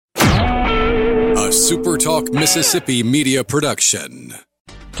SuperTalk Mississippi media production.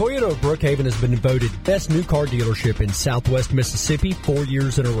 Toyota of Brookhaven has been voted best new car dealership in Southwest Mississippi 4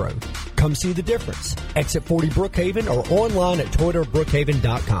 years in a row. Come see the difference. Exit 40 Brookhaven or online at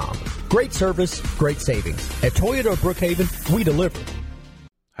toyotabrookhaven.com. Great service, great savings. At Toyota of Brookhaven, we deliver.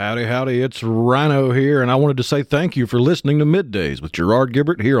 Howdy, howdy, it's Rhino here, and I wanted to say thank you for listening to Middays with Gerard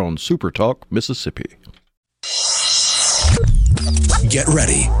Gibert here on SuperTalk Mississippi. Get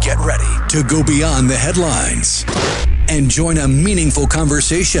ready to go beyond the headlines and join a meaningful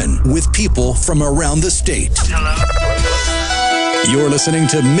conversation with people from around the state. Hello. You're listening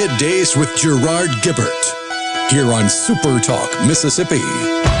to Middays with Gerard Gibert here on SuperTalk Mississippi.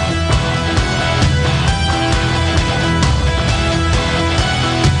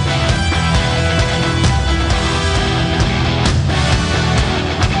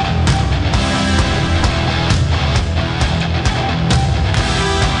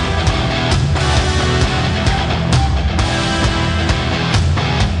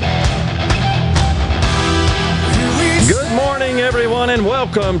 And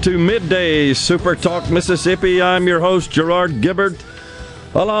welcome to Middays SuperTalk Mississippi. I'm your host, Gerard Gibert,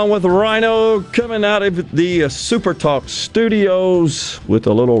 along with Rhino, coming out of the SuperTalk studios with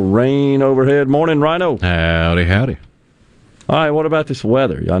a little rain overhead. Morning, Rhino. Howdy, howdy. All right, what about this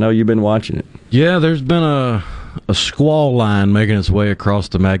weather? I know you've been watching it. Yeah, there's been a squall line making its way across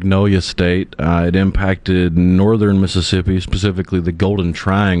the Magnolia State. It impacted northern Mississippi, specifically the Golden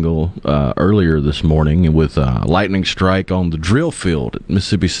Triangle, earlier this morning with a lightning strike on the drill field at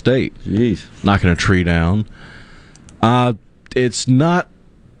Mississippi State. Jeez. Knocking a tree down. It's not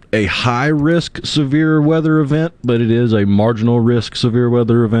a high-risk severe weather event, but it is a marginal risk severe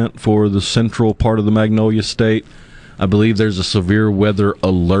weather event for the central part of the Magnolia State. I believe there's a severe weather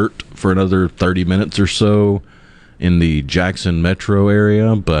alert for another 30 minutes or so in the Jackson metro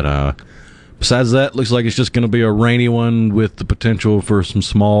area, but besides that, looks like it's just going to be a rainy one with the potential for some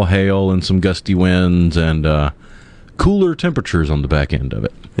small hail and some gusty winds and cooler temperatures on the back end of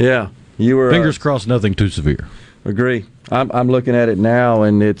it. Yeah, you were fingers crossed, nothing too severe. Agree. I'm looking at it now,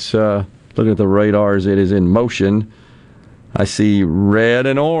 and it's looking at the radars. It is in motion. I see red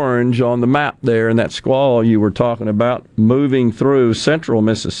and orange on the map there, and that squall you were talking about moving through central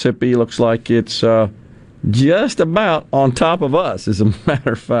Mississippi. Looks like it's just about on top of us, as a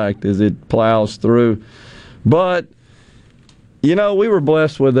matter of fact, as it plows through. But, you know, we were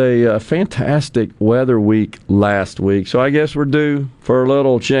blessed with a fantastic weather week last week, so I guess we're due for a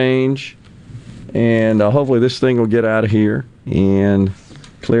little change, and hopefully this thing will get out of here and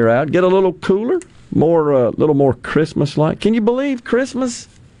clear out, get a little cooler. A little more Christmas-like. Can you believe Christmas?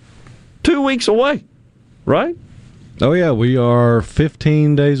 2 weeks away, right? Oh, yeah. We are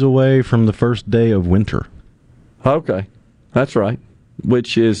 15 days away from the first day of winter. Okay. That's right.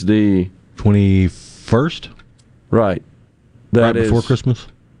 Which is the 21st? Right. Right before Christmas?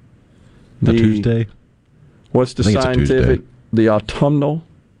 The Tuesday? What's the scientific? The autumnal,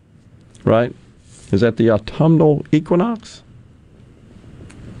 right? Is that the autumnal equinox?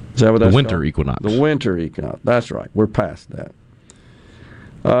 Is that what that's the winter called? Equinox. The winter equinox. That's right. We're past that.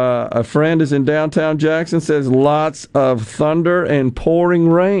 A friend is in downtown Jackson, says lots of thunder and pouring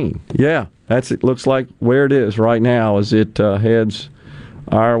rain. Yeah, it looks like where it is right now as it heads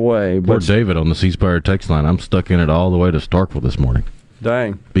our way. Poor David on the C-Spire text line. I'm stuck in it all the way to Starkville this morning.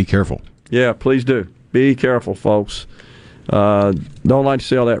 Dang. Be careful. Yeah, please do. Be careful, folks. Don't like to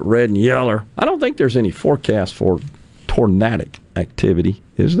see all that red and yellow. I don't think there's any forecast for tornadic activity,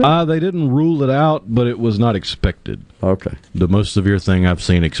 is there? They didn't rule it out, but it was not expected. Okay. The most severe thing I've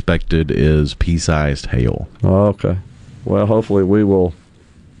seen expected is pea-sized hail. Okay. Well, hopefully we will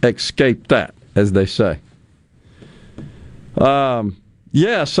escape that, as they say.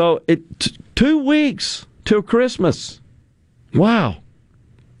 Yeah, so 2 weeks till Christmas. Wow.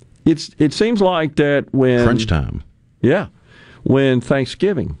 It seems like that when... Crunch time. Yeah. When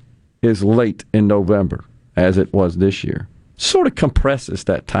Thanksgiving is late in November, as it was this year. Sort of compresses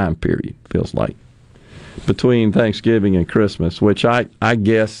that time period, feels like, between Thanksgiving and Christmas, which I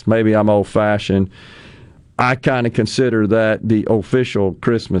guess maybe I'm old-fashioned. I kind of consider that the official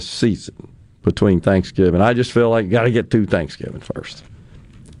Christmas season between Thanksgiving. I just feel like got to get to Thanksgiving first.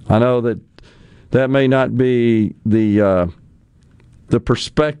 I know that may not be the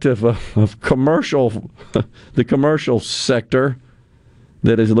perspective of commercial, the commercial sector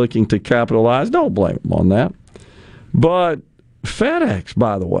that is looking to capitalize. Don't blame them on that. But FedEx,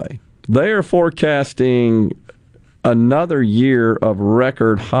 by the way, they are forecasting another year of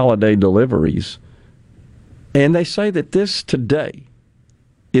record holiday deliveries. And they say that this today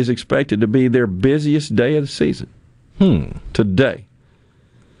is expected to be their busiest day of the season. Today.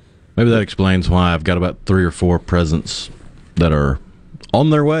 Maybe that explains why I've got about 3 or 4 presents that are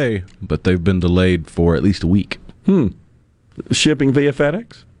on their way, but they've been delayed for at least a week. Shipping via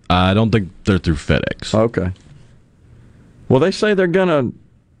FedEx? I don't think they're through FedEx. Okay. Well, they say they're going to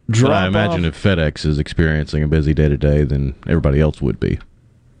drop But I imagine off. if FedEx is experiencing a busy day today, then everybody else would be.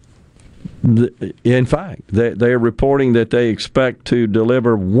 In fact, they are reporting that they expect to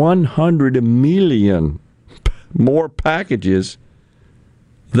deliver 100 million more packages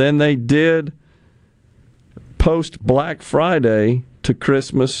than they did post Black Friday to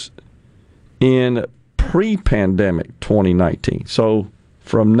Christmas in pre-pandemic 2019. So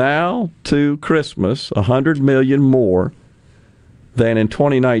from now to Christmas, 100 million more than in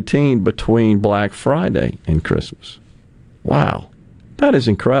 2019 between Black Friday and Christmas. Wow, that is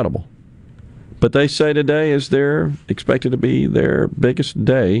incredible. But they say today is expected to be their biggest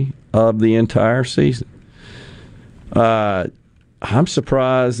day of the entire season. I'm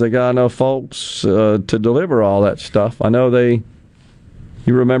surprised they got enough folks to deliver all that stuff. I know you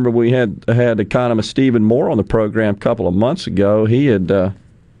remember we had economist Stephen Moore on the program a couple of months ago. He had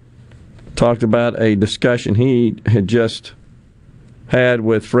talked about a discussion he had just had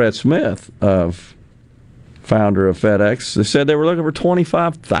with Fred Smith, founder of FedEx. They said they were looking for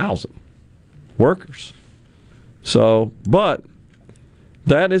 25,000 workers. So, but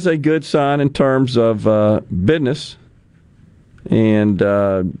that is a good sign in terms of business and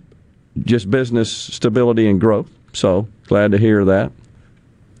just business stability and growth. So, glad to hear that.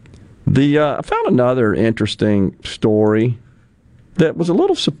 I found another interesting story that was a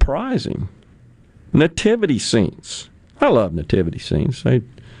little surprising. Nativity scenes. I love nativity scenes. They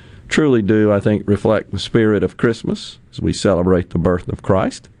truly do, I think, reflect the spirit of Christmas as we celebrate the birth of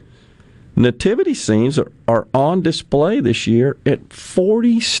Christ. Nativity scenes are on display this year at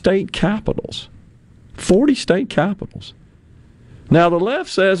 40 state capitals. 40 state capitals. Now, the left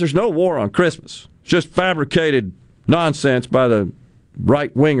says there's no war on Christmas. It's just fabricated nonsense by the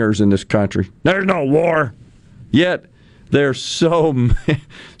right-wingers in this country. There's no war. Yet, there's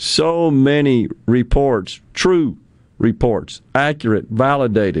so many reports, true reports, accurate,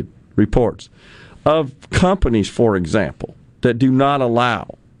 validated reports of companies, for example, that do not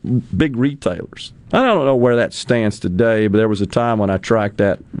allow big retailers. I don't know where that stands today, but there was a time when I tracked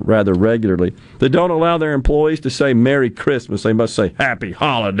that rather regularly. They don't allow their employees to say Merry Christmas. They must say Happy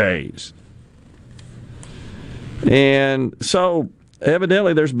Holidays. And so,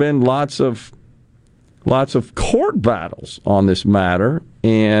 evidently, there's been lots of court battles on this matter,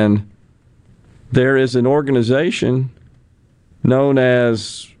 and there is an organization known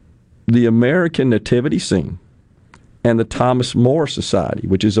as the American Nativity Scene and the Thomas More Society,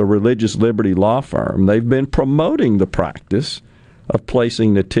 which is a religious liberty law firm. They've been promoting the practice of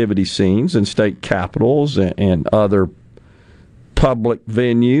placing nativity scenes in state capitals and other public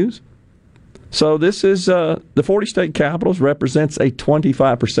venues. So this is the 40 state capitals represents a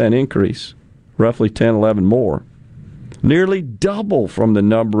 25% increase, roughly 10, 11 more, nearly double from the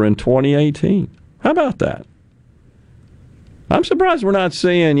number in 2018. How about that? I'm surprised we're not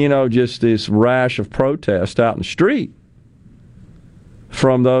seeing, just this rash of protest out in the street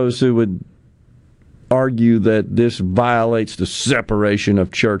from those who would argue that this violates the separation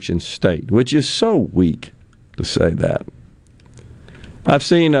of church and state, which is so weak to say that. I've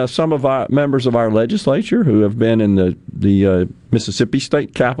seen some of our members of our legislature who have been in the Mississippi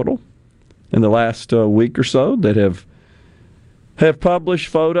state capitol in the last week or so that have published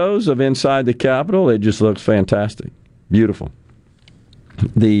photos of inside the Capitol. It just looks fantastic. Beautiful.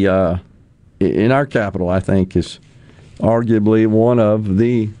 In our Capitol, I think, is arguably one of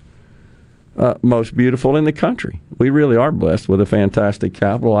the most beautiful in the country. We really are blessed with a fantastic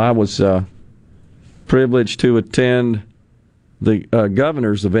Capitol. I was privileged to attend the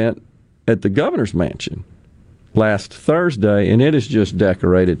governor's event at the governor's mansion last Thursday, and it is just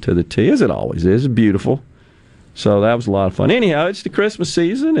decorated to the T, as it always is. It's beautiful. So that was a lot of fun. Anyhow, it's the Christmas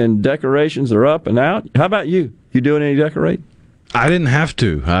season, and decorations are up and out. How about you? You doing any decorating? I didn't have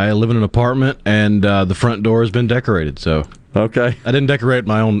to. I live in an apartment, and the front door has been decorated. So okay, I didn't decorate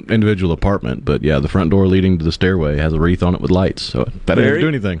my own individual apartment, but yeah, the front door leading to the stairway has a wreath on it with lights. So that didn't do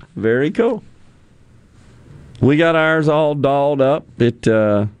anything. Very cool. We got ours all dolled up. It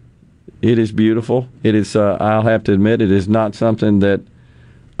is beautiful. It is. I'll have to admit, it is not something that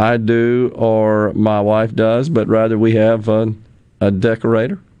I do or my wife does, but rather we have a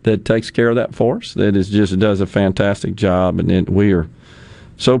decorator that takes care of that for us. That is just does a fantastic job, and we are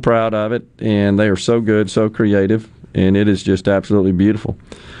so proud of it. And they are so good, so creative, and it is just absolutely beautiful.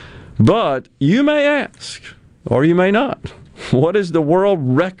 But you may ask, or you may not, what is the world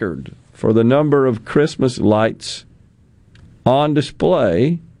record for the number of Christmas lights on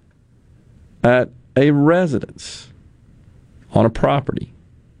display at a residence on a property.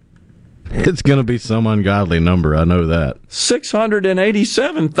 It's going to be some ungodly number, I know that.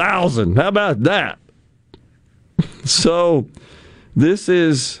 687,000. How about that? So this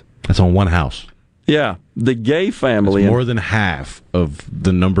is... That's on one house. Yeah, the Gay family. It's more than half of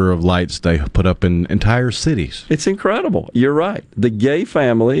the number of lights they put up in entire cities. It's incredible. You're right. The Gay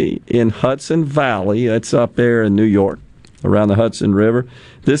family in Hudson Valley, that's up there in New York, around the Hudson River.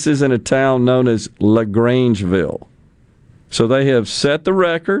 This is in a town known as LaGrangeville. So they have set the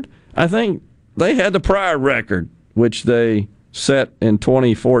record. I think they had the prior record, which they set in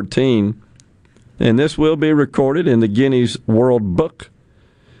 2014. And this will be recorded in the Guinness World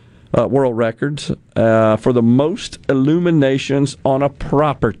Records for the most illuminations on a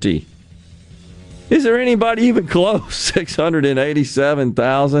property. Is there anybody even close?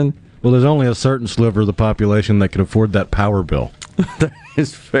 687,000? Well, there's only a certain sliver of the population that can afford that power bill. That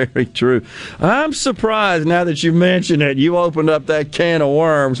is very true. I'm surprised now that you mentioned it. You opened up that can of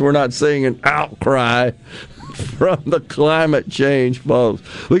worms. We're not seeing an outcry from the climate change folks.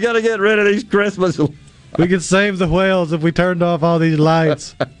 We got to get rid of these Christmas. We could save the whales if we turned off all these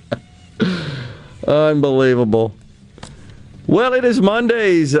lights. Unbelievable. Well, it is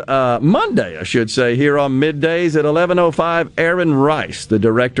Monday, I should say, here on Middays at 11:05. Aaron Rice, the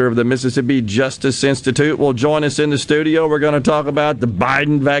director of the Mississippi Justice Institute, will join us in the studio. We're going to talk about the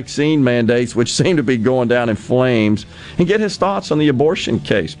Biden vaccine mandates, which seem to be going down in flames, and get his thoughts on the abortion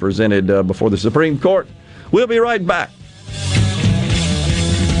case presented before the Supreme Court. We'll be right back.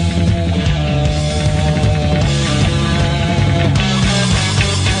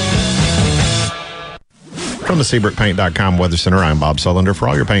 From the SeabrookPaint.com Weather Center, I'm Bob Sullender. For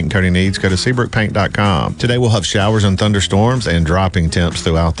all your paint and coating needs, go to SeabrookPaint.com. Today we'll have showers and thunderstorms and dropping temps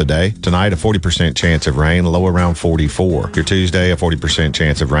throughout the day. Tonight, a 40% chance of rain, low around 44. Your Tuesday, a 40%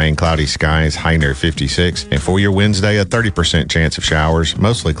 chance of rain, cloudy skies, high near 56. And for your Wednesday, a 30% chance of showers,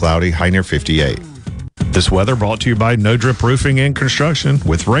 mostly cloudy, high near 58. This weather brought to you by No Drip Roofing and Construction.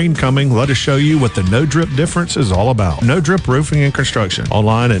 With rain coming, let us show you what the No Drip difference is all about. No Drip Roofing and Construction.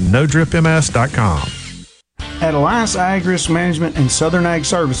 Online at NoDripMS.com. At Alliance Ag Risk Management and Southern Ag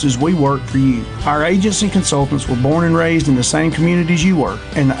Services, we work for you. Our agents and consultants were born and raised in the same communities you work,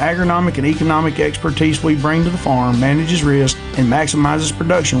 and the agronomic and economic expertise we bring to the farm manages risk and maximizes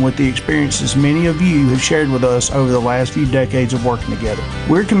production with the experiences many of you have shared with us over the last few decades of working together.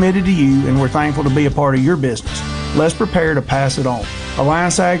 We're committed to you, and we're thankful to be a part of your business. Let's prepare to pass it on.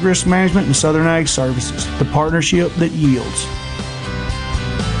 Alliance Ag Risk Management and Southern Ag Services, the partnership that yields.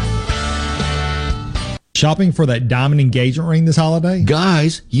 Shopping for that diamond engagement ring this holiday?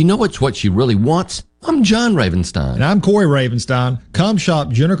 Guys, you know it's what she really wants. I'm John Ravenstein. And I'm Corey Ravenstein. Come shop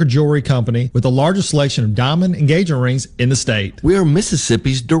Juniker Jewelry Company with the largest selection of diamond engagement rings in the state. We are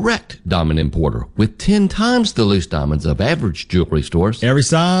Mississippi's direct diamond importer with 10 times the loose diamonds of average jewelry stores. Every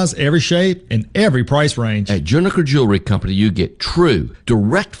size, every shape, and every price range. At Juniker Jewelry Company, you get true,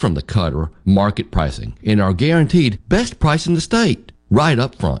 direct from the cutter, market pricing and our guaranteed best price in the state, right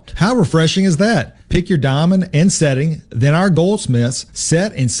up front. How refreshing is that? Pick your diamond and setting, then our goldsmiths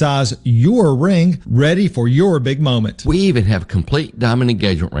set and size your ring ready for your big moment. We even have complete diamond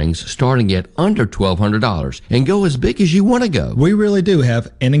engagement rings starting at under $1,200 and go as big as you want to go. We really do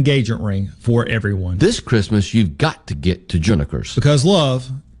have an engagement ring for everyone. This Christmas, you've got to get to Juniker's. Because love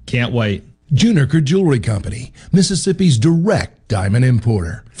can't wait. Juniker Jewelry Company, Mississippi's direct diamond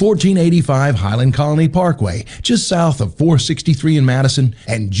importer. 1485 Highland Colony Parkway, just south of 463 in Madison,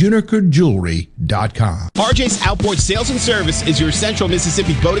 and JunikerJewelry.com. RJ's Outboard Sales and Service is your central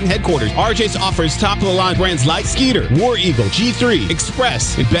Mississippi boating headquarters. RJ's offers top-of-the-line brands like Skeeter, War Eagle, G3,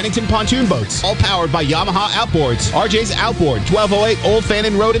 Express, and Bennington pontoon boats, all powered by Yamaha Outboards. RJ's Outboard, 1208 Old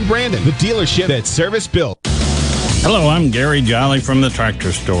Fannin Road in Brandon, the dealership that's service-built. Hello, I'm Gary Jolly from the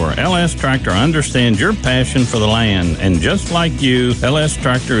Tractor Store. LS Tractor understands your passion for the land, and just like you, LS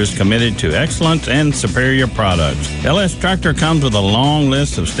Tractor is committed to excellence and superior products. LS Tractor comes with a long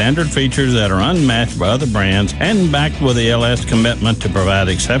list of standard features that are unmatched by other brands and backed with the LS commitment to provide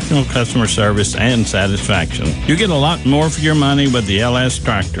exceptional customer service and satisfaction. You get a lot more for your money with the LS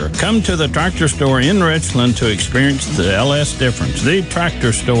Tractor. Come to the Tractor Store in Richland to experience the LS difference. The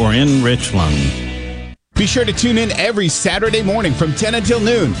Tractor Store in Richland. Be sure to tune in every Saturday morning from 10 until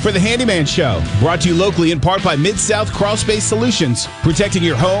noon for the Handyman Show. Brought to you locally in part by Mid-South Crawl Space Solutions, protecting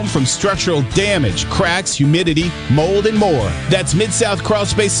your home from structural damage, cracks, humidity, mold, and more. That's Mid-South Crawl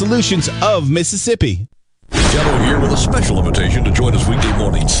Space Solutions of Mississippi. Jello here with a special invitation to join us weekday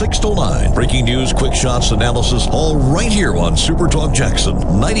morning, 6 to 9. Breaking news, quick shots, analysis, all right here on SuperTalk Jackson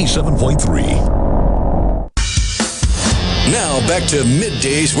 97.3. Now back to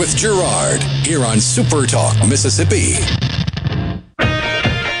Middays with Gerard here on SuperTalk Mississippi.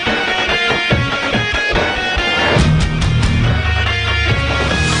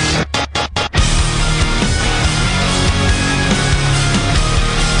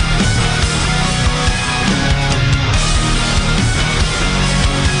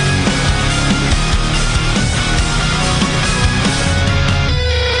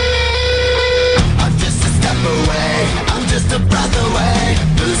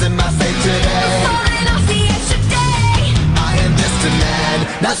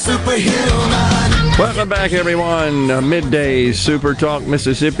 Welcome back, everyone. Middays, Super Talk,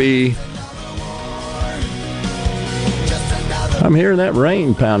 Mississippi. I'm hearing that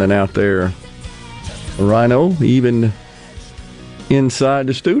rain pounding out there, Rhino. Even inside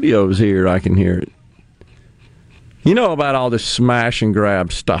the studios here, I can hear it. You know about all this smash and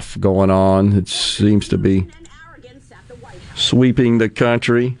grab stuff going on. It seems to be sweeping the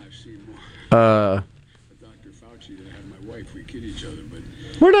country.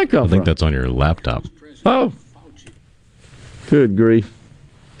 Where'd that come from? I think that's on your laptop. Oh. Good grief.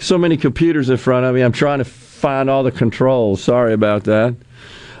 So many computers in front of me. I'm trying to find all the controls. Sorry about that.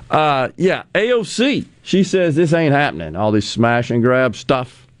 Yeah, AOC. She says this ain't happening, all this smash and grab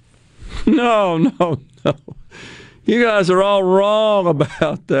stuff. No. You guys are all wrong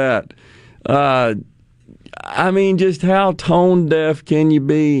about that. I mean, just how tone deaf can you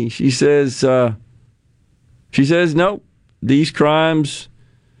be? She says nope, these crimes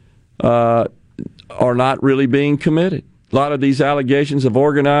are not really being committed. A lot of these allegations of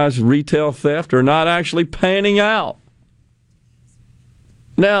organized retail theft are not actually panning out.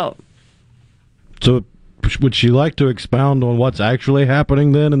 Now, so would she like to expound on what's actually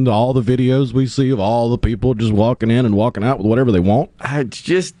happening then in all the videos we see of all the people just walking in and walking out with whatever they want? It's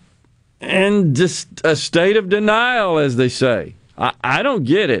just a state of denial, as they say. I don't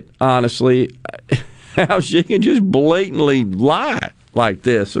get it, honestly, how she can just blatantly lie like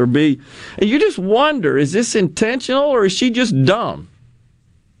this and you just wonder, is this intentional or is she just dumb?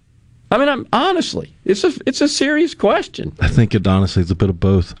 I mean, honestly, it's a serious question. I think it honestly is a bit of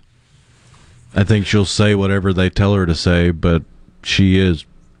both. I think she'll say whatever they tell her to say, but she is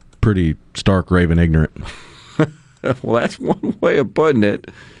pretty stark raving ignorant. Well, that's one way of putting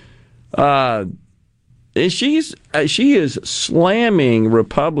it. She is slamming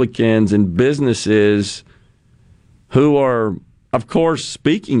Republicans and businesses who are, of course,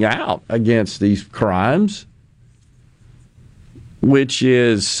 speaking out against these crimes, which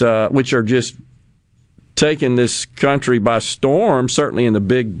are just taking this country by storm, certainly in the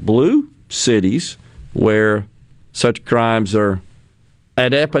big blue cities where such crimes are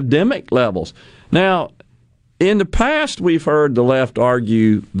at epidemic levels. Now, in the past, we've heard the left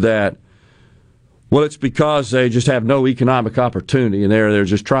argue that, well, it's because they just have no economic opportunity and they're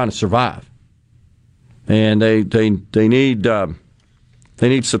just trying to survive. And they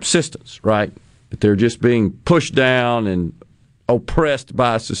need subsistence, right? That they're just being pushed down and oppressed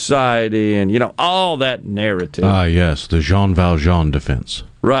by society and, all that narrative. Ah, yes, the Jean Valjean defense.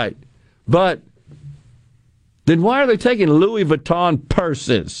 Right. But then why are they taking Louis Vuitton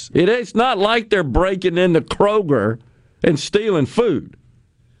purses? It's not like they're breaking into Kroger and stealing food.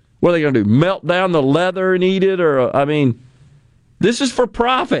 What are they going to do, melt down the leather and eat it? This is for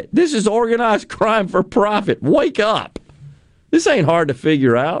profit. This is organized crime for profit. Wake up. This ain't hard to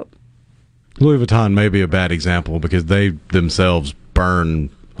figure out. Louis Vuitton may be a bad example because they themselves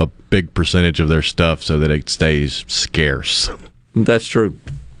burn a big percentage of their stuff so that it stays scarce. That's true.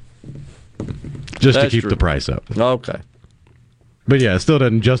 Just to keep the price up. Okay. But yeah, it still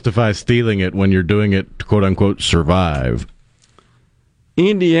doesn't justify stealing it when you're doing it to quote-unquote survive.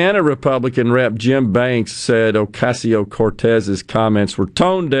 Indiana Republican Rep. Jim Banks said Ocasio-Cortez's comments were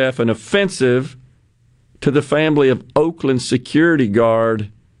tone-deaf and offensive to the family of Oakland security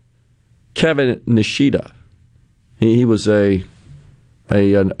guard Kevin Nishida. He was a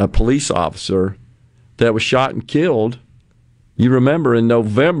police officer that was shot and killed, you remember, in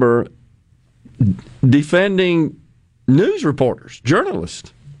November, defending news reporters,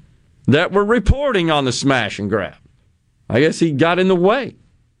 journalists, that were reporting on the smash and grab. I guess he got in the way,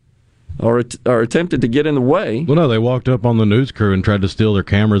 or attempted to get in the way. Well, no, they walked up on the news crew and tried to steal their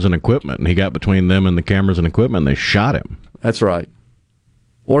cameras and equipment, and he got between them and the cameras and equipment, and they shot him. That's right.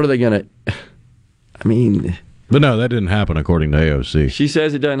 What are they going to... But no, that didn't happen, according to AOC. She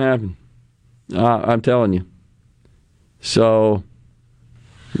says it doesn't happen. I'm telling you. So,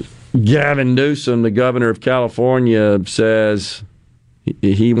 Gavin Newsom, the governor of California, says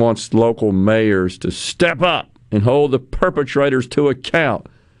he wants local mayors to step up and hold the perpetrators to account.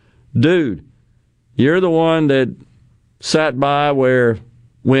 Dude, you're the one that sat by where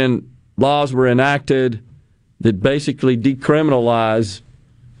when laws were enacted that basically decriminalize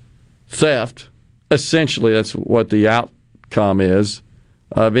theft, essentially that's what the outcome is,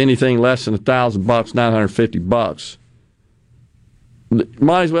 of anything less than $1,000, $950.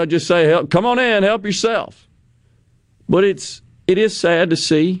 Might as well just say, help, come on in, help yourself. But it is sad to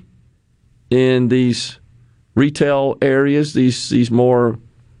see in these retail areas, these more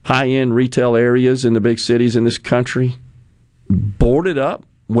high-end retail areas in the big cities in this country, boarded up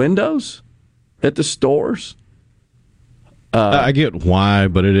windows at the stores. I get why,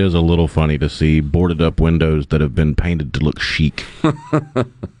 but it is a little funny to see boarded up windows that have been painted to look chic.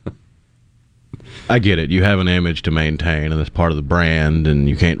 I get it. You have an image to maintain, and that's part of the brand, and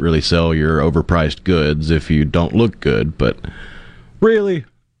you can't really sell your overpriced goods if you don't look good, but really?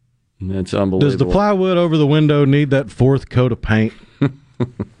 That's unbelievable. Does the plywood over the window need that fourth coat of paint?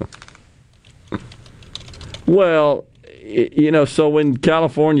 Well, so when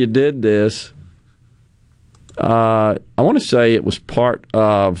California did this, I want to say it was part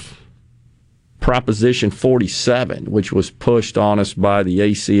of Proposition 47, which was pushed on us by the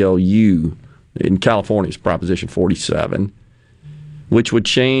ACLU. In California's Proposition 47, which would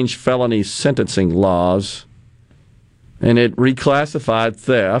change felony sentencing laws, and it reclassified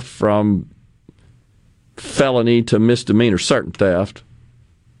theft from felony to misdemeanor, certain theft.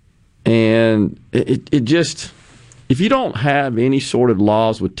 And it just, if you don't have any sort of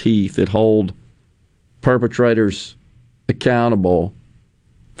laws with teeth that hold perpetrators accountable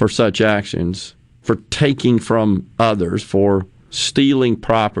for such actions, for taking from others, for stealing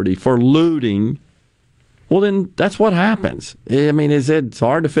property, for looting, well, then that's what happens. I mean, it's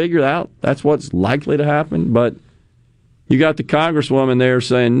hard to figure out. That's what's likely to happen. But you got the Congresswoman there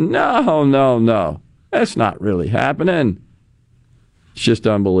saying, no, that's not really happening. It's just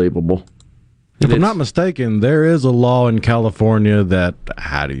unbelievable. If I'm not mistaken, there is a law in California that,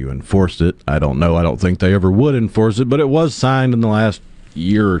 how do you enforce it? I don't know. I don't think they ever would enforce it, but it was signed in the last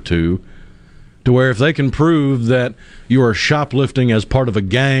year or two, to where if they can prove that you are shoplifting as part of a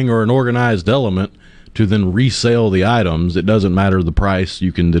gang or an organized element to then resell the items, it doesn't matter the price,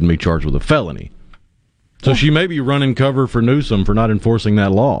 you can then be charged with a felony. So she may be running cover for Newsom for not enforcing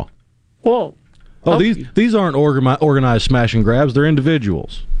that law. Well, these aren't organized smash and grabs, they're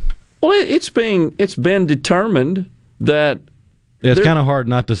individuals. Well, it's been determined that... It's kind of hard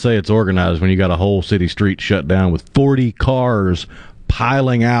not to say it's organized when you got a whole city street shut down with 40 cars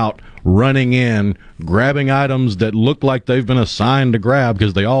piling out, running in, grabbing items that look like they've been assigned to grab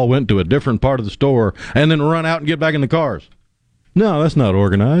because they all went to a different part of the store, and then run out and get back in the cars. No, that's not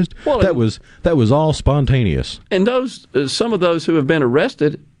organized. Well, that was all spontaneous. And some of those who have been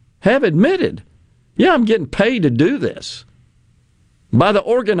arrested have admitted, yeah, I'm getting paid to do this by the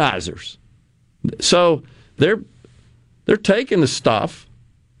organizers. So they're taking the stuff,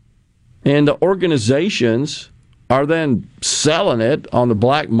 and the organizations are then selling it on the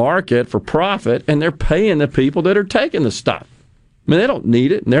black market for profit, and they're paying the people that are taking the stuff. I mean, they don't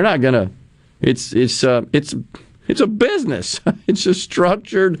need it, and they're not going to. It's a business. It's a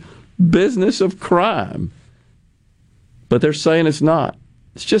structured business of crime. But they're saying it's not.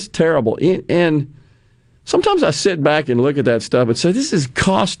 It's just terrible. And sometimes I sit back and look at that stuff and say, this is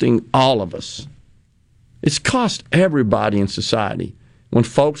costing all of us. It's cost everybody in society when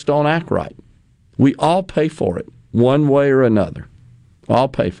folks don't act right. We all pay for it, one way or another. All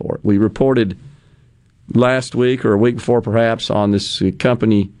pay for it. We reported last week or a week before perhaps on this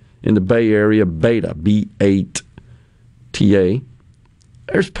company in the Bay Area, Beta, B8TA.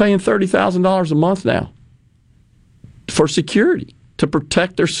 They're paying $30,000 a month now for security to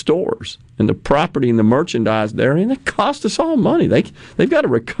protect their stores and the property and the merchandise there. And it costs us all money. They've got to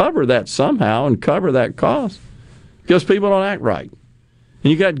recover that somehow and cover that cost because people don't act right.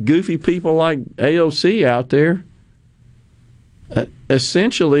 And you got goofy people like AOC out there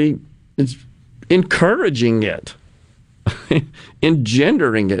essentially it's encouraging it,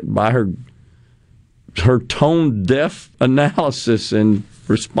 engendering it by her tone-deaf analysis and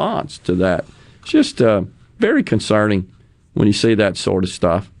response to that. It's just very concerning when you see that sort of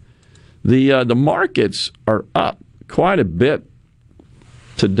stuff. The markets are up quite a bit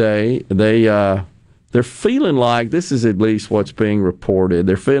today. They're feeling like, this is at least what's being reported,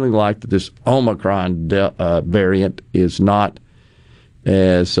 they're feeling like that this Omicron variant is not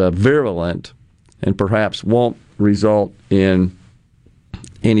as virulent and perhaps won't result in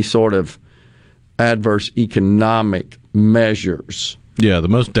any sort of adverse economic measures. Yeah, the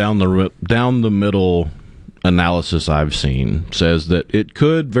most down the middle analysis I've seen says that it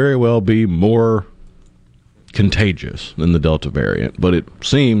could very well be more contagious than the Delta variant, but it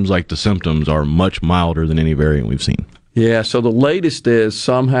seems like the symptoms are much milder than any variant we've seen. Yeah, so the latest is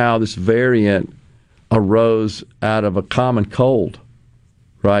somehow this variant arose out of a common cold,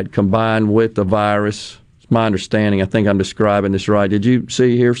 right, combined with the virus. It's my understanding. I think I'm describing this right. Did you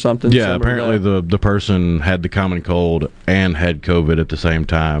hear something? Yeah, apparently the person had the common cold and had COVID at the same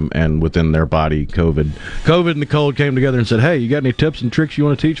time, and within their body, COVID and the cold came together and said, hey, you got any tips and tricks you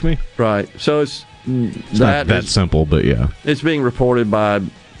want to teach me? Right. So it's not that simple, but yeah. It's being reported by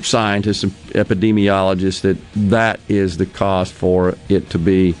scientists and epidemiologists that is the cause for it to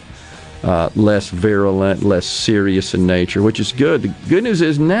be less virulent, less serious in nature, which is good. The good news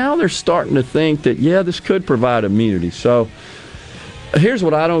is now they're starting to think that, this could provide immunity. So here's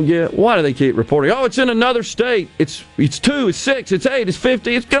what I don't get. Why do they keep reporting, it's in another state, it's 2, it's 6, it's 8, it's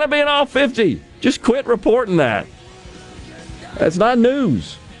 50, it's going to be in all 50. Just quit reporting that. That's not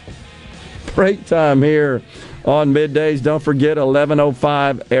news. Break time here on Middays. Don't forget,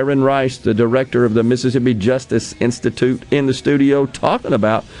 11:05, Aaron Rice, the director of the Mississippi Justice Institute, in the studio talking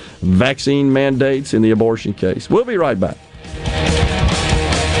about vaccine mandates in the abortion case. We'll be right back.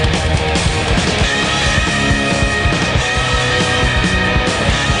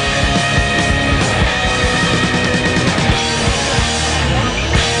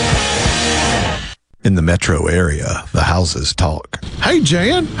 In the metro area, the houses talk. Hey,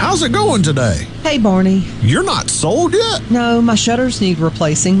 Jan, how's it going today? Hey, Barney. You're not sold yet? No, my shutters need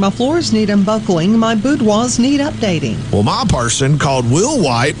replacing, my floors need unbuckling, my boudoirs need updating. Well, my person called Will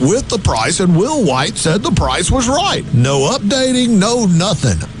White with the price, and Will White said the price was right. No updating, no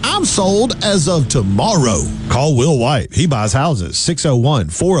nothing. I'm sold as of tomorrow. Call Will White. He buys houses.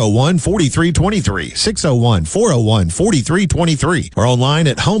 601-401-4323. 601-401-4323. Or online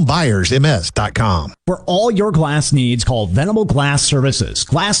at homebuyersms.com. For all your glass needs, call Venable Glass Services.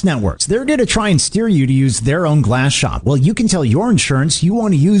 Glass Networks. They're going to try and steer you to use their own glass shop. Well, you can tell your insurance you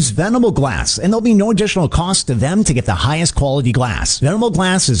want to use Venable Glass, and there'll be no additional cost to them to get the highest quality glass. Venable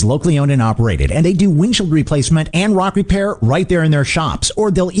Glass is locally owned and operated, and they do windshield replacement and rock repair right there in their shops,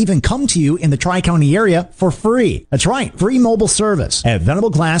 or they'll even come to you in the Tri-County area for free. That's right, free mobile service. At Venable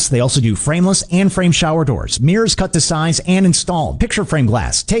Glass, they also do frameless and frame shower doors, mirrors cut to size and installed, picture frame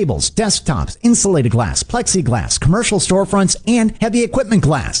glass, tables, desktops, insulated glass, plexiglass, commercial storefronts, and heavy equipment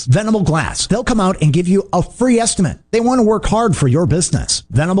glass. Venable Glass. They'll come out and give you a free estimate. They want to work hard for your business.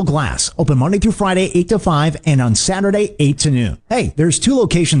 Venable Glass. Open Monday through Friday, 8 to 5, and on Saturday, 8 to noon. Hey, there's 2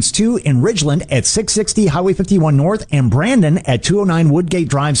 locations too, in Ridgeland at 660 Highway 51 North and Brandon at 209 Woodgate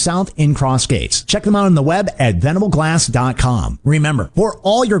Drive South in Cross Gates. Check them out on the web at venableglass.com. Remember, for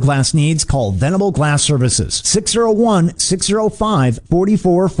all your glass needs, call Venable Glass Services.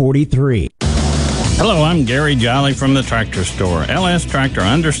 601-605-4443. Hello, I'm Gary Jolly from the Tractor Store. LS Tractor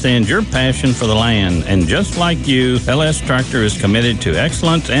understands your passion for the land, and just like you, LS Tractor is committed to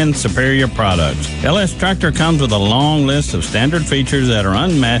excellence and superior products. LS Tractor comes with a long list of standard features that are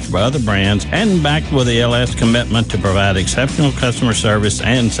unmatched by other brands and backed with the LS commitment to provide exceptional customer service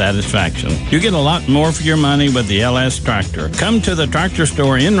and satisfaction. You get a lot more for your money with the LS Tractor. Come to the Tractor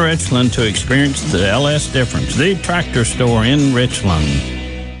Store in Richland to experience the LS difference. The Tractor Store in Richland.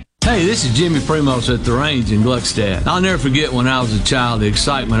 Hey, this is Jimmy Primos at the range in Gluckstadt. I'll never forget when I was a child the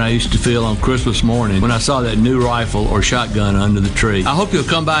excitement I used to feel on Christmas morning when I saw that new rifle or shotgun under the tree. I hope you'll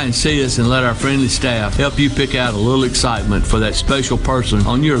come by and see us and let our friendly staff help you pick out a little excitement for that special person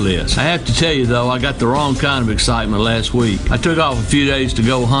on your list. I have to tell you though, I got the wrong kind of excitement last week. I took off a few days to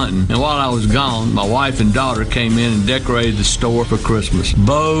go hunting, and while I was gone, my wife and daughter came in and decorated the store for Christmas.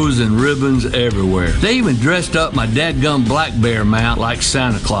 Bows and ribbons everywhere. They even dressed up my dadgum black bear mount like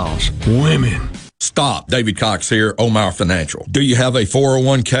Santa Claus. Women. Stop. David Cox here, Omar Financial. Do you have a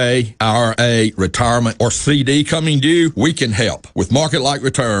 401k, IRA, retirement, or CD coming due? We can help with market-like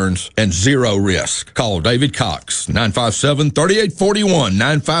returns and zero risk. Call David Cox, 957-3841,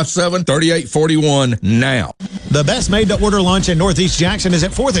 957-3841 now. The best made-to-order lunch in Northeast Jackson is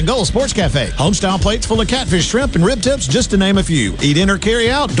at 4th and Goal Sports Cafe. Homestyle plates full of catfish, shrimp, and rib tips, just to name a few. Eat in or carry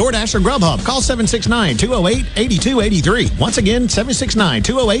out, DoorDash or Grubhub. Call 769-208-8283. Once again,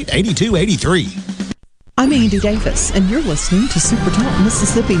 769-208-8283. I'm Andy Davis, and you're listening to SuperTalk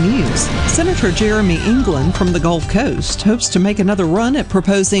Mississippi News. Senator Jeremy England from the Gulf Coast hopes to make another run at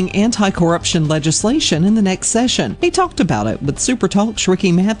proposing anti-corruption legislation in the next session. He talked about it with SuperTalk's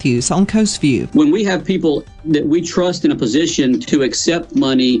Ricky Matthews on Coast View. When we have people that we trust in a position to accept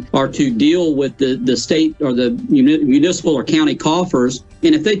money or to deal with the state or the municipal or county coffers.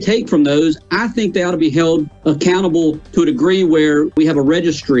 And if they take from those, I think they ought to be held accountable to a degree where we have a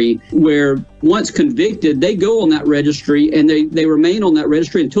registry where once convicted, they go on that registry and they remain on that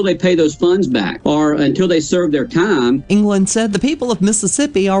registry until they pay those funds back or until they serve their time. England said the people of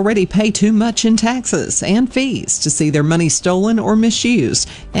Mississippi already pay too much in taxes and fees to see their money stolen or misused,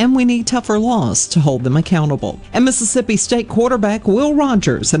 and we need tougher laws to hold them accountable. And Mississippi State quarterback Will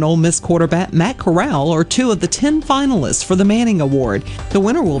Rogers and Ole Miss quarterback Matt Corral are 2 of the 10 finalists for the Manning Award. The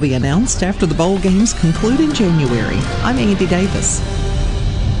winner will be announced after the bowl games conclude in January. I'm Andy Davis.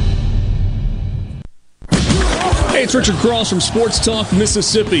 Hey, it's Richard Cross from Sports Talk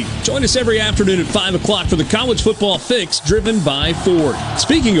Mississippi. Join us every afternoon at 5 o'clock for the College Football Fix driven by Ford.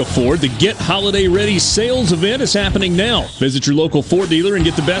 Speaking of Ford, the Get Holiday Ready sales event is happening now. Visit your local Ford dealer and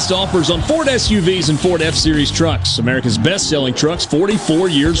get the best offers on Ford SUVs and Ford F-Series trucks. America's best-selling trucks 44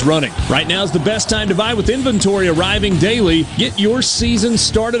 years running. Right now is the best time to buy with inventory arriving daily. Get your season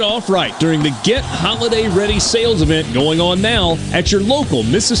started off right during the Get Holiday Ready sales event going on now at your local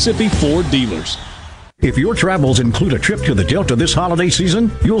Mississippi Ford dealers. If your travels include a trip to the Delta this holiday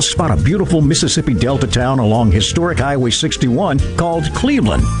season, you'll spot a beautiful Mississippi Delta town along historic Highway 61 called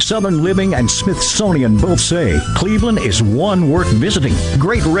Cleveland. Southern Living and Smithsonian both say Cleveland is one worth visiting.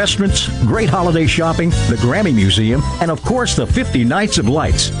 Great restaurants, great holiday shopping, the Grammy Museum, and of course the 50 Nights of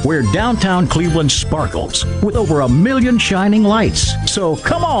Lights, where downtown Cleveland sparkles with over 1 million shining lights. So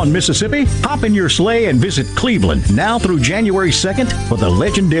come on, Mississippi, hop in your sleigh and visit Cleveland now through January 2nd for the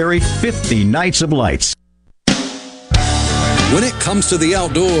legendary 50 Nights of Lights. When it comes to the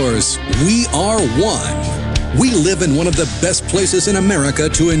outdoors, we are one. We live in one of the best places in America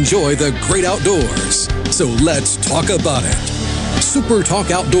to enjoy the great outdoors. So let's talk about it.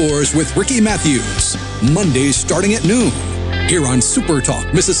 SuperTalk Outdoors with Ricky Matthews. Mondays starting at noon. Here on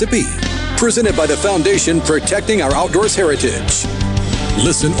SuperTalk Mississippi. Presented by the Foundation Protecting Our Outdoors Heritage.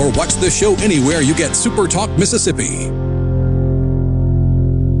 Listen or watch the show anywhere you get SuperTalk Mississippi.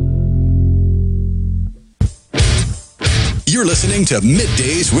 You're listening to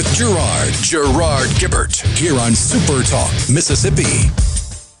Middays with Gerard Gibert, here on Super Talk, Mississippi.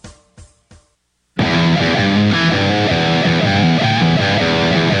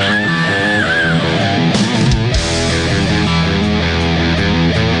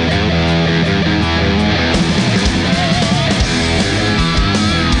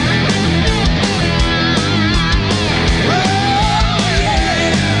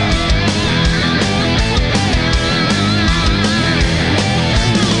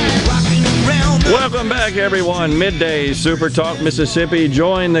 Welcome back, everyone. Middays, Super Talk Mississippi.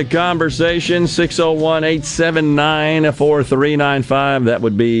 Join the conversation, 601-879-4395. That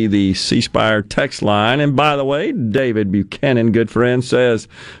would be the C Spire text line. And by the way, David Buchanan, good friend, says,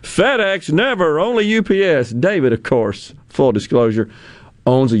 FedEx never, only UPS. David, of course, full disclosure,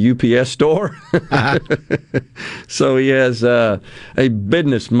 owns a UPS store. So he has a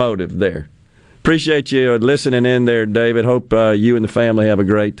business motive there. Appreciate you listening in there, David. Hope you and the family have a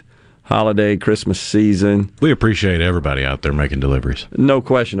great holiday, Christmas season. We appreciate everybody out there making deliveries. No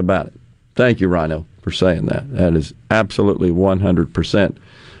question about it. Thank you, Rhino, for saying that. That is absolutely 100%.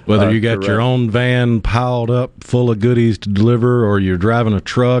 Whether you got correct. your own van piled up full of goodies to deliver, or you're driving a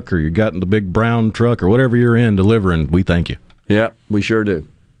truck, or you got in the big brown truck, or whatever you're in delivering, we thank you. Yeah, we sure do.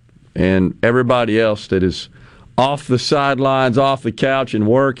 And everybody else that is off the sidelines, off the couch and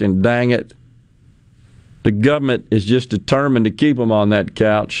working, dang it, the government is just determined to keep them on that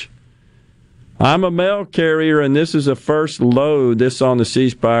couch. I'm a mail carrier, and this is a first load. This on the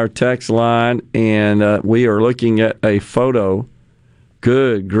C Spire text line, and we are looking at a photo.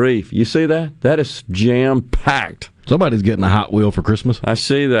 Good grief. You see that? That is jam-packed. Somebody's getting a Hot Wheel for Christmas. I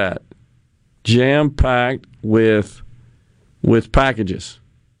see that. Jam-packed with packages.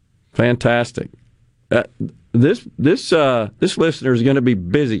 Fantastic. This listener is going to be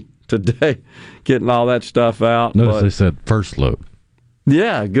busy today getting all that stuff out. Notice they said first load.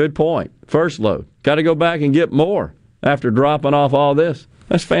 Yeah, good point. First load. Got to go back and get more after dropping off all this.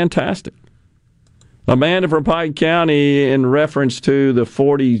 That's fantastic. Amanda from Pike County, in reference to the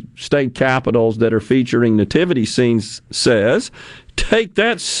 40 state capitals that are featuring nativity scenes, says, "Take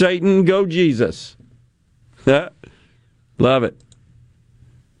that, Satan, go Jesus." Love it.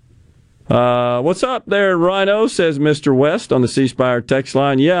 What's up there, Rhino, says Mr. West on the C Spire text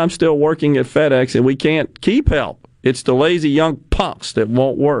line. Yeah, I'm still working at FedEx, and we can't keep help. It's the lazy young punks that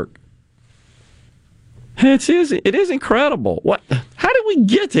won't work. It is incredible. How did we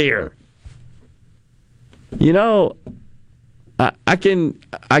get here? You know, I can,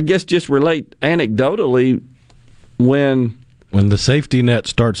 I guess, just relate anecdotally. when the safety net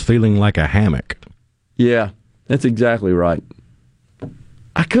starts feeling like a hammock. Yeah, that's exactly right.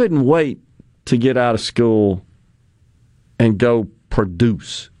 I couldn't wait to get out of school and go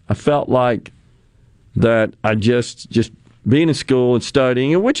produce. I felt like that I just being in school and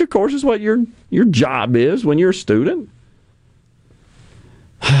studying, which of course is what your job is when you're a student.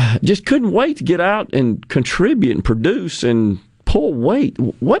 Just couldn't wait to get out and contribute and produce and pull weight.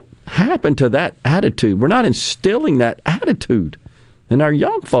 What happened to that attitude? We're not instilling that attitude in our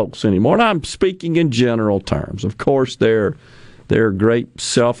young folks anymore. And I'm speaking in general terms. Of course, they're great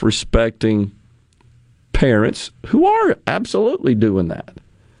self-respecting parents who are absolutely doing that.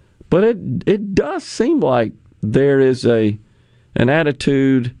 But it does seem like there is an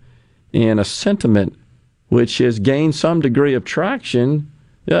attitude and a sentiment which has gained some degree of traction.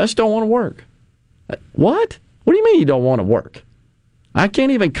 I just don't want to work. What? What do you mean you don't want to work? I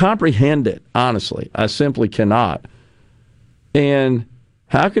can't even comprehend it, honestly. I simply cannot. And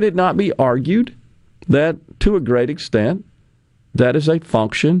how could it not be argued that, to a great extent, that is a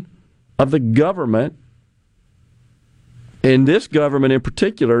function of the government, and this government in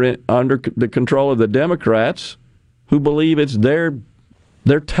particular, under the control of the Democrats, who believe it's their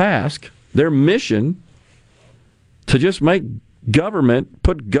task, their mission, to just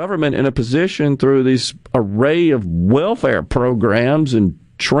put government in a position through this array of welfare programs and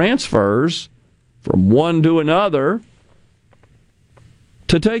transfers from one to another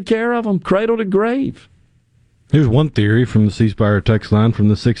to take care of them, cradle to grave. Here's one theory from the C-Spire text line from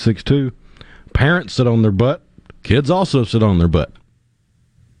the 662. Parents sit on their butt. Kids also sit on their butt.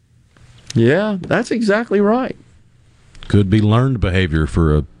 Yeah, that's exactly right. Could be learned behavior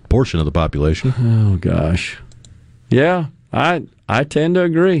for a portion of the population. Oh, gosh. Yeah, I tend to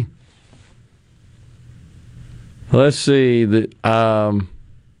agree. Let's see. It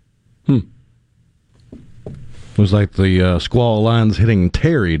was like the squall line's hitting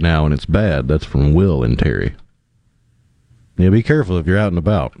Terry now, and it's bad. That's from Will and Terry. Yeah, be careful if you're out and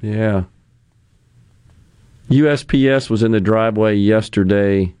about. Yeah. USPS was in the driveway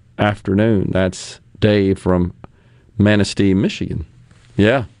yesterday afternoon. That's Dave from Manistee, Michigan.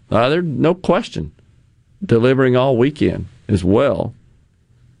 Yeah, there's no question. Delivering all weekend as well.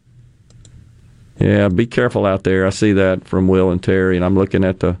 Yeah, be careful out there. I see that from Will and Terry, and I'm looking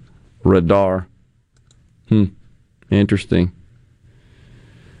at the radar. Interesting.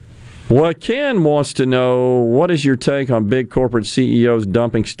 Well, Ken wants to know, what is your take on big corporate CEOs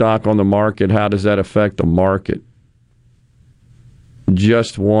dumping stock on the market? How does that affect the market?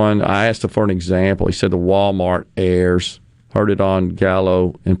 Just one. I asked him for an example. He said the Walmart heirs. Heard it on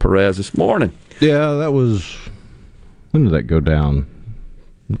Gallo and Perez this morning. Yeah, that was... When did that go down?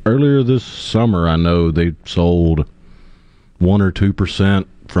 Earlier this summer, I know they sold 1 or 2%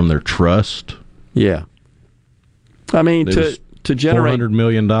 from their trust. Yeah. I mean, to generate $400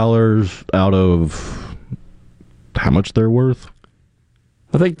 million out of how much they're worth?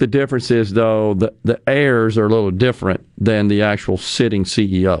 I think the difference is, though, the heirs are a little different than the actual sitting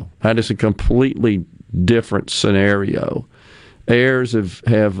CEO. That is a completely different scenario. Heirs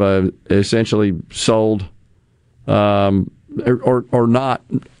have essentially sold or not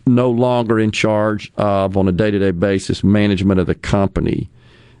no longer in charge of, on a day-to-day basis, management of the company.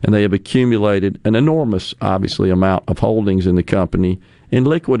 And they have accumulated an enormous, obviously, amount of holdings in the company and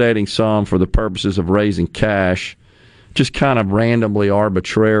liquidating some for the purposes of raising cash, just kind of randomly,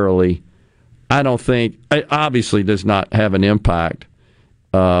 arbitrarily. I don't think, it obviously does not have an impact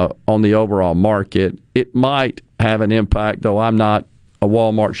on the overall market. It might have an impact, though I'm not a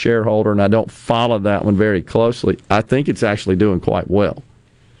Walmart shareholder and I don't follow that one very closely. I think it's actually doing quite well.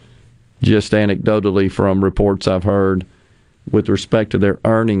 Just anecdotally from reports I've heard with respect to their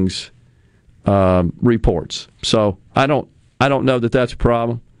earnings reports. So I don't know that that's a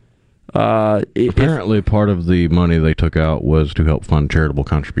problem. Apparently, part of the money they took out was to help fund charitable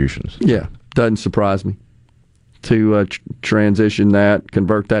contributions. Yeah, doesn't surprise me. To transition that,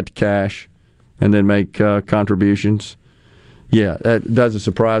 convert that to cash, and then make contributions. Yeah, that doesn't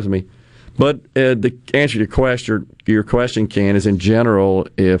surprise me. But the answer to your question, Ken, is in general,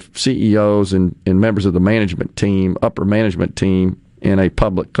 if CEOs and members of the management team, upper management team in a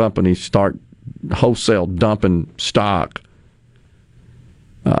public company start wholesale dumping stock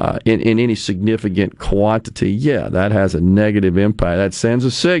in any significant quantity, yeah, that has a negative impact. That sends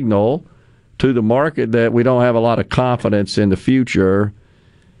a signal to the market that we don't have a lot of confidence in the future.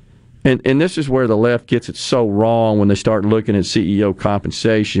 And this is where the left gets it so wrong when they start looking at CEO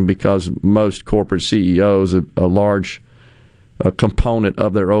compensation, because most corporate CEOs, a large component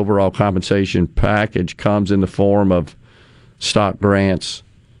of their overall compensation package comes in the form of stock grants.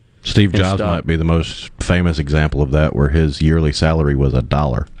 Steve Jobs might be the most famous example of that, where his yearly salary was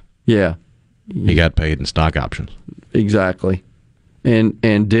 $1. Yeah. He got paid in stock options. Exactly.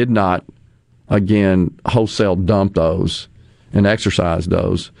 And did not, again, wholesale dump those and exercise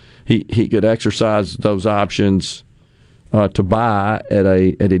those. He could exercise those options to buy at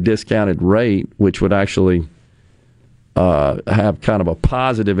a discounted rate, which would actually have kind of a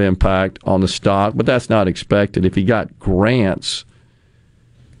positive impact on the stock, but that's not expected. If he got grants,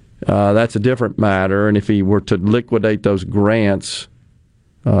 that's a different matter, and if he were to liquidate those grants,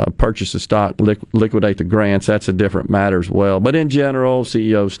 purchase the stock, liquidate the grants, that's a different matter as well. But in general,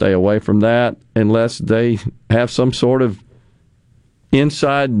 CEOs stay away from that unless they have some sort of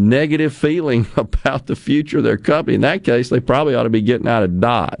inside negative feeling about the future of their company. In that case, they probably ought to be getting out of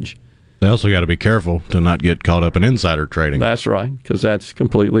Dodge. They also got to be careful to not get caught up in insider trading. That's right, because that's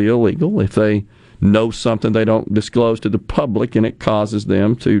completely illegal. If they know something they don't disclose to the public and it causes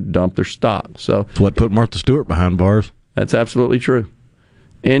them to dump their stock. So that's what put Martha Stewart behind bars. That's absolutely true.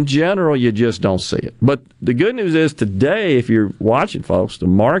 In general, you just don't see it. But the good news is today, if you're watching, folks, the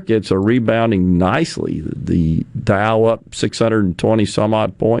markets are rebounding nicely. The Dow up 620 some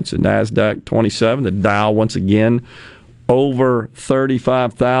odd points, the NASDAQ 27, the Dow once again over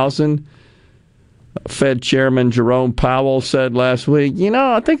 35,000. Fed Chairman Jerome Powell said last week,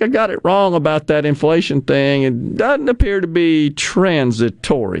 I think I got it wrong about that inflation thing. It doesn't appear to be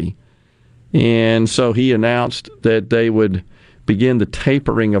transitory. And so he announced that they would begin the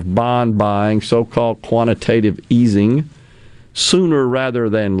tapering of bond buying, so-called quantitative easing, sooner rather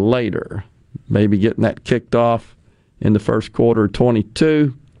than later. Maybe getting that kicked off in the first quarter of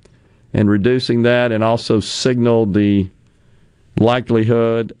 22 and reducing that, and also signaled the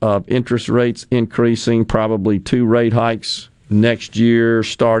likelihood of interest rates increasing, probably 2 rate hikes next year,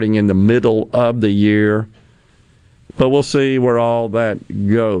 starting in the middle of the year. But we'll see where all that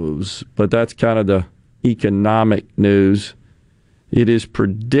goes. But that's kind of the economic news. It is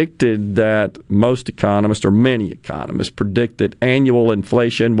predicted that most economists, or many economists, predict that annual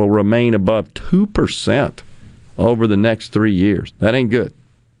inflation will remain above 2% over the next 3 years. That ain't good.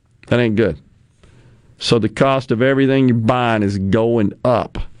 That ain't good. So the cost of everything you're buying is going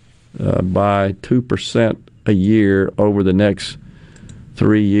up by 2% a year over the next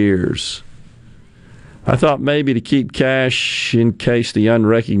 3 years. I thought maybe to keep cash in case the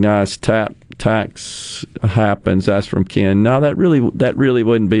unrecognized tax happens. That's from Ken. No, that really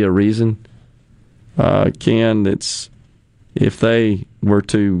wouldn't be a reason, Ken. It's if they were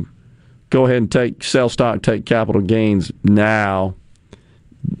to go ahead and sell stock, take capital gains now,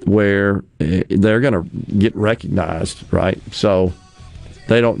 where they're going to get recognized, right? So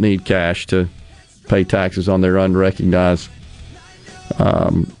they don't need cash to pay taxes on their unrecognized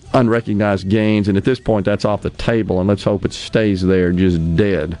gains, and at this point that's off the table, and let's hope it stays there just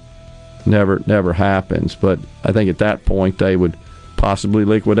dead. Never happens. But I think at that point they would possibly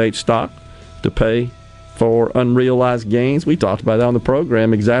liquidate stock to pay for unrealized gains. We talked about that on the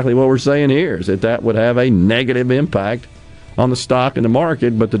program. Exactly what we're saying here is that would have a negative impact on the stock and the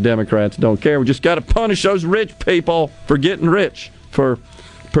market, but the Democrats don't care. We just got to punish those rich people for getting rich, for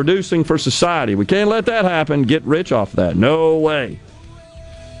producing for society. We can't let that happen. Get rich off that. No way.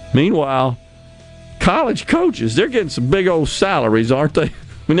 Meanwhile, college coaches, they're getting some big old salaries, aren't they?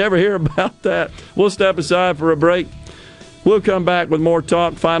 We never hear about that. We'll step aside for a break. We'll come back with more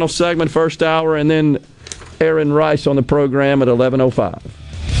talk. Final segment, first hour, and then Aaron Rice on the program at 11:05.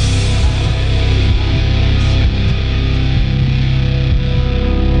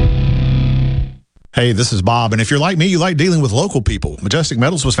 Hey, this is Bob, and if you're like me, you like dealing with local people. Majestic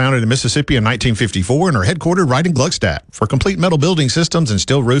Metals was founded in Mississippi in 1954 and are headquartered right in Gluckstadt. For complete metal building systems and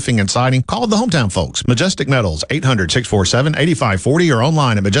steel roofing and siding, call the hometown folks. Majestic Metals, 800-647-8540 or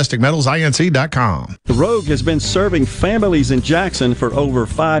online at majesticmetalsinc.com. The Rogue has been serving families in Jackson for over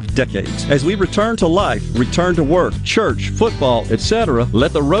 5 decades. As we return to life, return to work, church, football, etc.,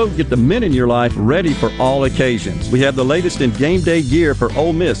 let the Rogue get the men in your life ready for all occasions. We have the latest in game day gear for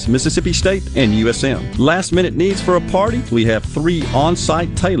Ole Miss, Mississippi State, and USM. Last-minute needs for a party? We have 3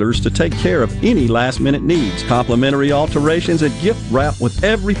 on-site tailors to take care of any last-minute needs. Complimentary alterations and gift wrap with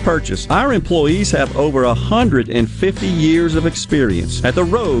every purchase. Our employees have over 150 years of experience at the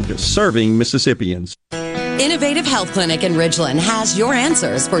Rogue serving Mississippians. Innovative Health Clinic in Ridgeland has your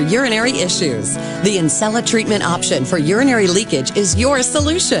answers for urinary issues. The Encella treatment option for urinary leakage is your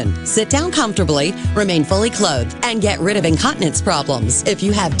solution. Sit down comfortably, remain fully clothed, and get rid of incontinence problems. If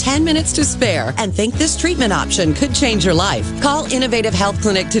you have 10 minutes to spare and think this treatment option could change your life, call Innovative Health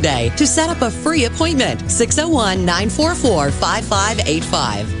Clinic today to set up a free appointment.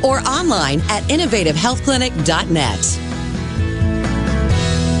 601-944-5585 or online at innovativehealthclinic.net.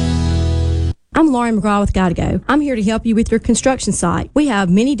 I'm Lauren McGraw with Gotta Go. I'm here to help you with your construction site. We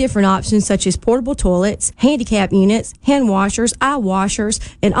have many different options such as portable toilets, handicap units, hand washers, eye washers,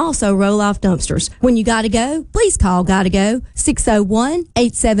 and also roll-off dumpsters. When you gotta go, please call Gotta Go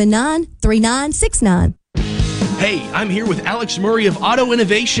 601-879-3969. Hey, I'm here with Alex Murray of Auto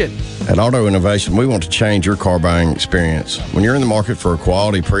Innovation. At Auto Innovation, we want to change your car buying experience. When you're in the market for a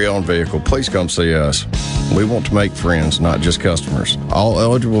quality pre-owned vehicle, please come see us. We want to make friends, not just customers. All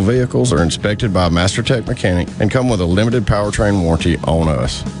eligible vehicles are inspected by a MasterTech mechanic and come with a limited powertrain warranty on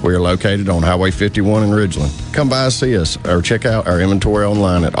us. We are located on Highway 51 in Ridgeland. Come by and see us or check out our inventory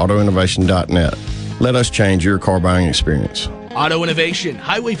online at autoinnovation.net. Let us change your car buying experience. Auto Innovation,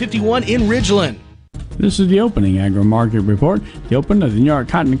 Highway 51 in Ridgeland. This is the opening agri-market report. The open of the New York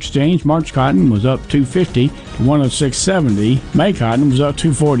Cotton Exchange, March cotton was up $2.50 to $106.70. May cotton was up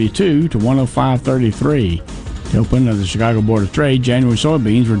 $2.42 to $105.33. The open of the Chicago Board of Trade, January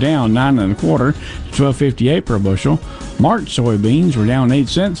soybeans were down 9 1/4 to $12.58 per bushel. March soybeans were down 8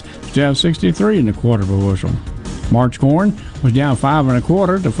 cents to $12.63 1/4 per bushel. March corn was down 5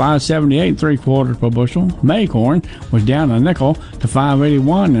 1/4 to $5.78 3/4 per bushel. May corn was down a nickel to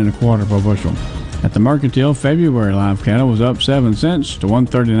 $5.81 1/4 per bushel. At the Mercantile, February live cattle was up 7 cents to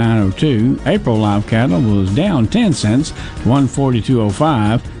 $139.02. April live cattle was down 10 cents to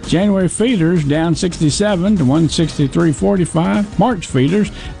 $142.05. January feeders down 67 to $163.45. March feeders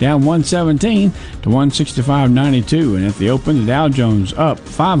down 117 to $165.92. And at the open, the Dow Jones up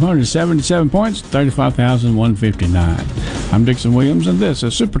 577 points, 35,159. I'm Dixon Williams, and this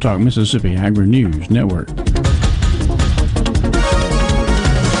is SuperTalk Mississippi Agri News Network.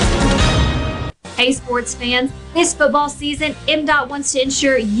 Hey sports fans, this football season, MDOT wants to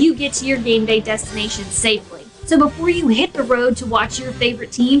ensure you get to your game day destination safely. So before you hit the road to watch your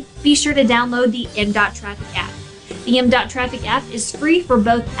favorite team, be sure to download the MDOT Traffic app. The MDOT Traffic app is free for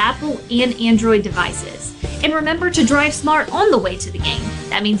both Apple and Android devices. And remember to drive smart on the way to the game.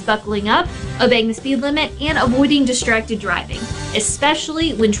 That means buckling up, obeying the speed limit, and avoiding distracted driving,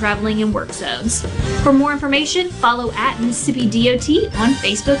 especially when traveling in work zones. For more information, follow @Mississippi DOT on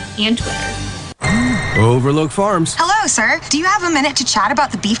Facebook and Twitter. Overlook Farms. Hello, sir. Do you have a minute to chat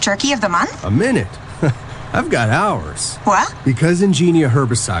about the beef jerky of the month? A minute? I've got hours. What? Because Ingenia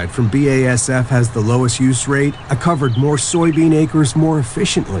herbicide from BASF has the lowest use rate, I covered more soybean acres more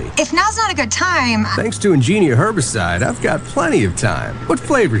efficiently. If now's not a good time... Thanks to Ingenia herbicide, I've got plenty of time. What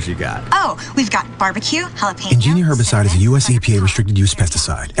flavors you got? Oh, we've got barbecue, jalapeno... Ingenia herbicide is a U.S. EPA restricted use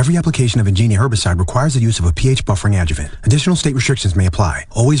pesticide. Every application of Ingenia herbicide requires the use of a pH buffering adjuvant. Additional state restrictions may apply.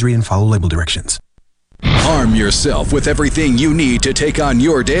 Always read and follow label directions. Arm yourself with everything you need to take on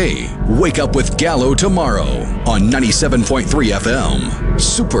your day. Wake up with Gallo tomorrow on 97.3 FM.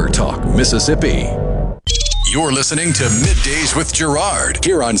 Super Talk, Mississippi. You're listening to Middays with Gerard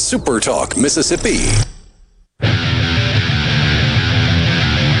here on Super Talk, Mississippi.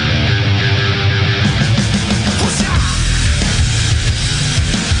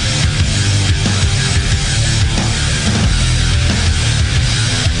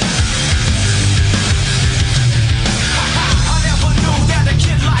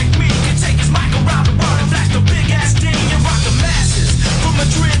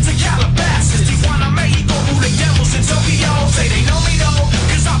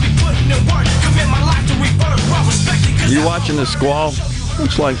 You watching the squall?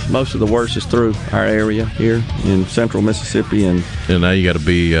 Looks like most of the worst is through our area here in central Mississippi. And now you got to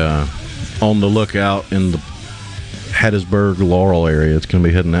be on the lookout in the Hattiesburg, Laurel area. It's going to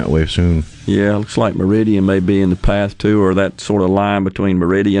be heading that way soon. Yeah, looks like Meridian may be in the path too, or that sort of line between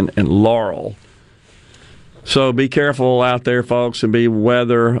Meridian and Laurel. So be careful out there, folks, and be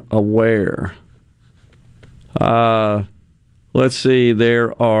weather aware. Let's see,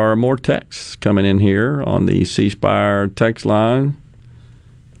 there are more texts coming in here on the C Spire text line.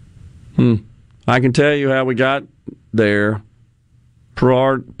 I can tell you how we got there.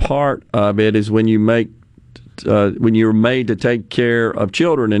 Part of it is when you're made to take care of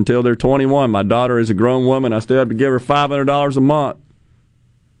children until they're 21. My daughter is a grown woman. I still have to give her $500 a month.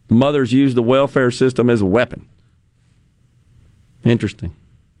 Mothers use the welfare system as a weapon. Interesting.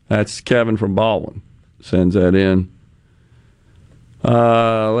 That's Kevin from Baldwin. Sends that in.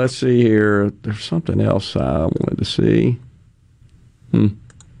 Let's see here. There's something else I wanted to see.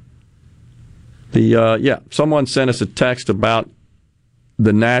 Someone sent us a text about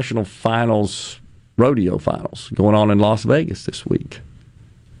the national finals, rodeo finals, going on in Las Vegas this week.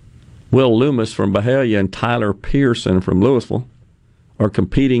 Will Loomis from Byhalia and Tyler Pearson from Louisville are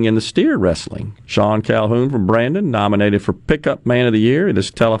competing in the steer wrestling. Sean Calhoun from Brandon, nominated for Pickup Man of the Year. It is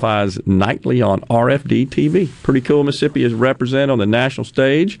televised nightly on RFD TV. Pretty cool. Mississippi is represented on the national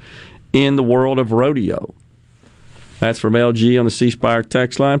stage in the world of rodeo. That's from LG on the C Spire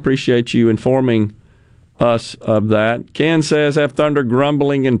text line. Appreciate you informing us of that. Ken says, have thunder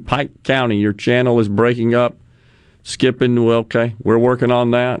grumbling in Pike County. Your channel is breaking up. Skipping, well, okay, we're working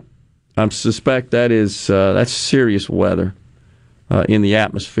on that. I suspect that's serious weather in the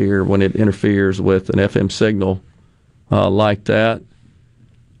atmosphere when it interferes with an FM signal like that.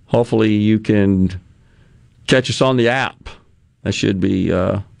 Hopefully you can catch us on the app. That should be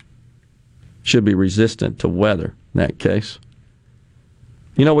resistant to weather in that case.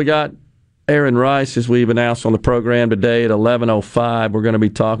 You know, we got Aaron Rice, as we've announced on the program today at 11:05. We're going to be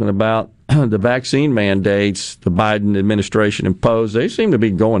talking about the vaccine mandates the Biden administration imposed. They seem to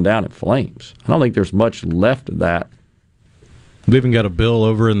be going down in flames. I don't think there's much left of that. We even got a bill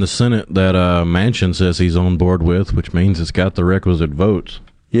over in the Senate that Manchin says he's on board with, which means it's got the requisite votes.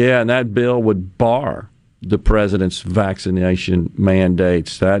 Yeah, and that bill would bar the president's vaccination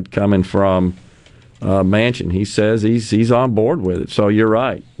mandates. That coming from Manchin. He says he's on board with it. So you're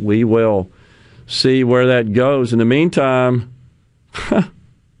right. We will see where that goes. In the meantime,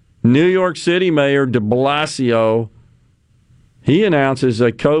 New York City Mayor de Blasio, he announces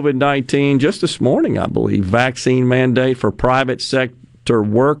a COVID-19 just this morning, I believe, vaccine mandate for private sector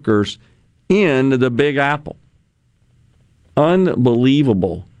workers in the Big Apple.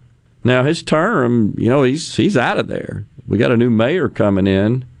 Unbelievable. Now, his term, you know, he's out of there. We got a new mayor coming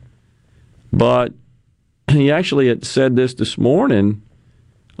in. But he actually had said this morning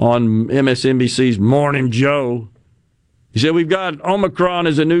on MSNBC's Morning Joe. He said, we've got Omicron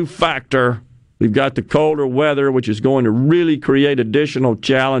as a new factor. We've got the colder weather, which is going to really create additional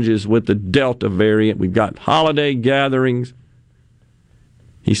challenges with the Delta variant. We've got holiday gatherings.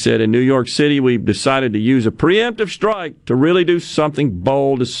 He said, in New York City, we've decided to use a preemptive strike to really do something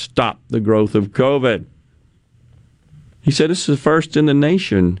bold to stop the growth of COVID. He said, this is the first in the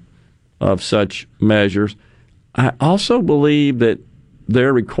nation of such measures. I also believe that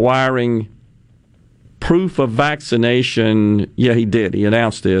they're requiring proof of vaccination. Yeah, he did. He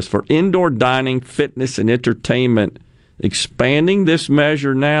announced this for indoor dining, fitness, and entertainment, expanding this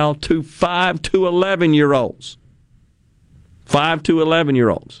measure now to 5 to 11-year-olds. 5 to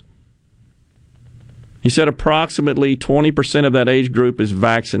 11-year-olds. He said approximately 20% of that age group is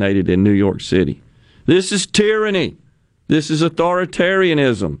vaccinated in New York City. This is tyranny. This is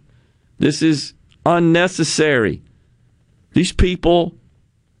authoritarianism. This is unnecessary. These people,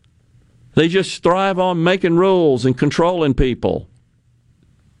 they just thrive on making rules and controlling people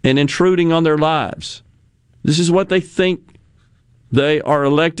and intruding on their lives. This is what they think they are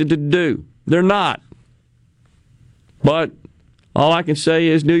elected to do. They're not. But all I can say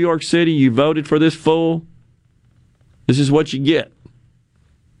is, New York City, you voted for this fool. This is what you get.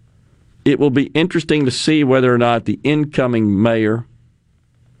 It will be interesting to see whether or not the incoming mayor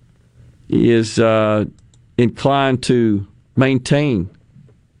is inclined to maintain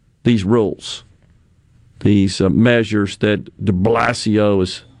these rules, these measures that de Blasio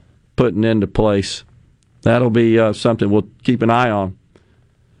is putting into place. That'll be something we'll keep an eye on.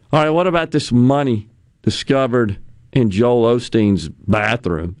 All right, what about this money discovered in Joel Osteen's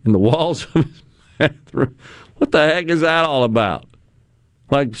bathroom, in the walls of his bathroom? What the heck is that all about?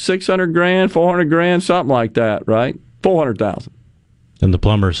 Like $600,000, $400,000, something like that, right? $400,000. And the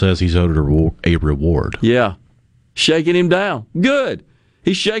plumber says he's owed a reward. Yeah. Shaking him down. Good.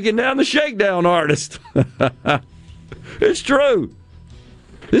 He's shaking down the shakedown artist. It's true.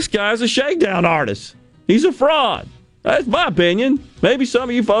 This guy's a shakedown artist. He's a fraud. That's my opinion. Maybe some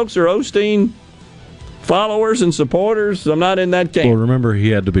of you folks are Osteen followers and supporters. I'm not in that camp. Well, remember, he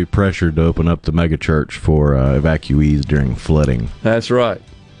had to be pressured to open up the megachurch for evacuees during flooding. That's right.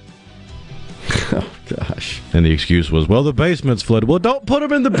 Oh, gosh. And the excuse was, well, the basement's flooded. Well, don't put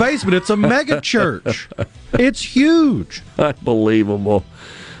them in the basement. It's a megachurch. It's huge. Unbelievable.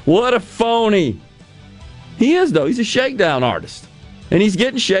 What a phony. He is, though. He's a shakedown artist. And he's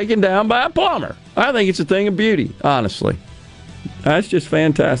getting shaken down by a plumber. I think it's a thing of beauty, honestly. That's just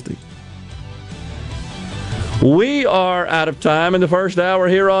fantastic. We are out of time in the first hour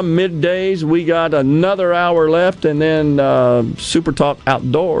here on Middays. We got another hour left, and then SuperTalk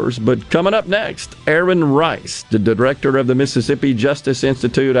Outdoors. But coming up next, Aaron Rice, the director of the Mississippi Justice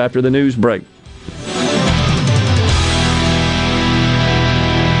Institute, after the news break.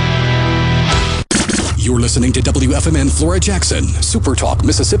 You're listening to WFMN Flora Jackson, SuperTalk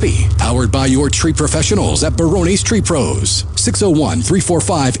Mississippi, powered by your tree professionals at Barone's Tree Pros,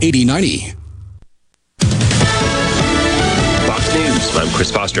 601-345-8090. Fox News I'm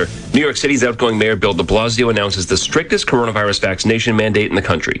Chris Foster. New York City's outgoing Mayor Bill de Blasio announces the strictest coronavirus vaccination mandate in the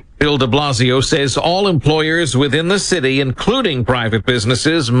country. Bill de Blasio says all employers within the city, including private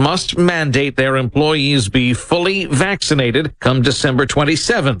businesses, must mandate their employees be fully vaccinated come December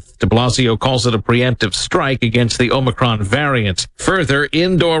 27th. De Blasio calls it a preemptive strike against the Omicron variant. Further,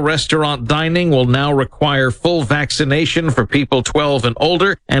 indoor restaurant dining will now require full vaccination for people 12 and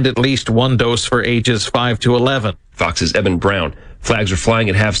older and at least one dose for ages 5 to 11. Fox's Evan Brown. Flags are flying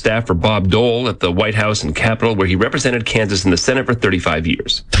at half-staff for Bob Dole at the White House and Capitol, where he represented Kansas in the Senate for 35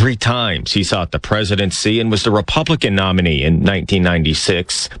 years. 3 times he sought the presidency and was the Republican nominee in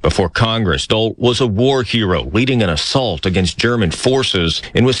 1996. Before Congress, Dole was a war hero, leading an assault against German forces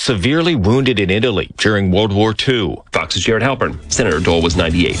and was severely wounded in Italy during World War II. Fox's Jared Halpern. Senator Dole was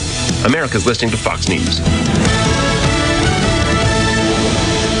 98. America's listening to Fox News.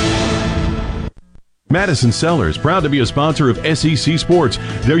 Madison Cellars, proud to be a sponsor of SEC Sports.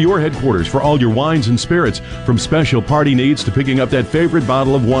 They're your headquarters for all your wines and spirits. From special party needs to picking up that favorite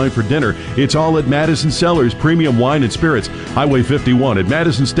bottle of wine for dinner, it's all at Madison Cellars Premium Wine and Spirits, Highway 51 at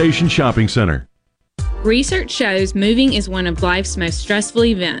Madison Station Shopping Center. Research shows moving is one of life's most stressful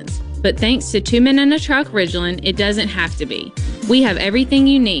events, but thanks to 2 Men and a Truck Ridgeland, it doesn't have to be. We have everything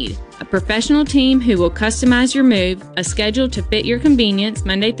you need. A professional team who will customize your move, a schedule to fit your convenience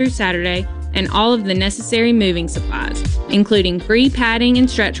Monday through Saturday, and all of the necessary moving supplies, including free padding and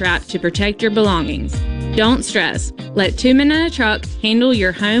stretch wrap to protect your belongings. Don't stress. Let 2 Men and a Truck handle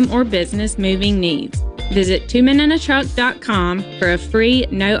your home or business moving needs. Visit 2menandatruck.com for a free,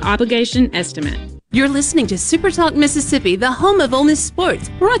 no-obligation estimate. You're listening to SuperTalk Mississippi, the home of Ole Miss sports,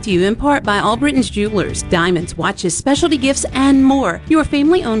 brought to you in part by Albritton's Jewelers, diamonds, watches, specialty gifts, and more. Your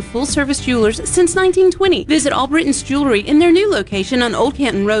family-owned full-service jewelers since 1920. Visit Albritton's Jewelry in their new location on Old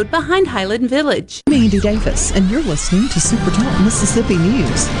Canton Road behind Highland Village. I'm Andy Davis, and you're listening to SuperTalk Mississippi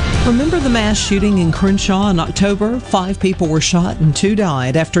News. Remember the mass shooting in Crenshaw in October? 5 people were shot and 2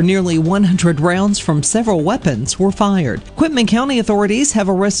 died after nearly 100 rounds from several weapons were fired. Quitman County authorities have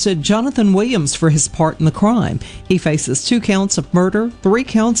arrested Jonathan Williams for his part in the crime. He faces 2 counts of murder, 3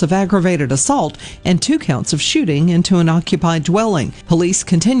 counts of aggravated assault, and 2 counts of shooting into an occupied dwelling. Police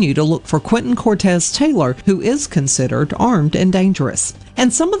continue to look for Quentin Cortez Taylor, who is considered armed and dangerous.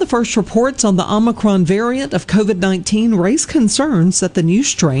 And some of the first reports on the Omicron variant of COVID-19 raise concerns that the new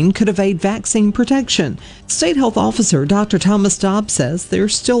strain could evade vaccine protection. State Health Officer Dr. Thomas Dobbs says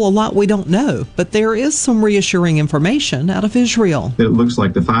there's still a lot we don't know, but there is some reassuring information out of Israel. It looks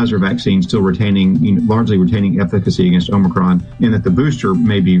like the Pfizer vaccine is still largely retaining efficacy against Omicron, and that the booster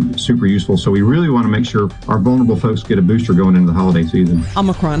may be super useful. So we really want to make sure our vulnerable folks get a booster going into the holiday season.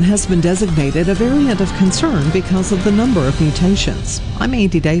 Omicron has been designated a variant of concern because of the number of mutations. I'm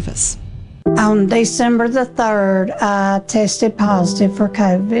Andy Davis. On December the 3rd, I tested positive for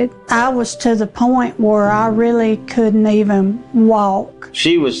COVID. I was to the point where I really couldn't even walk.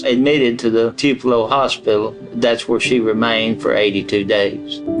 She was admitted to the Tupelo Hospital. That's where she remained for 82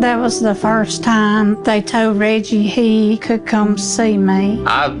 days. That was the first time they told Reggie he could come see me.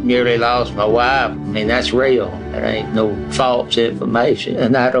 I nearly lost my wife. I mean, that's real. There ain't no false information.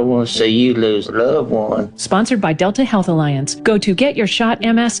 And I don't want to see you lose a loved one. Sponsored by Delta Health Alliance. Go to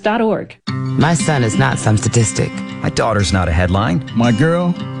getyourshotms.org. My son is not some statistic. My daughter's not a headline. My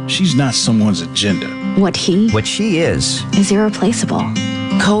girl, she's not someone's agenda. What she is irreplaceable.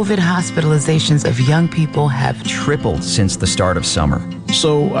 COVID hospitalizations of young people have tripled since the start of summer.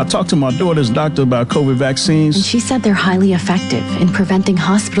 So I talked to my daughter's doctor about COVID vaccines. And she said they're highly effective in preventing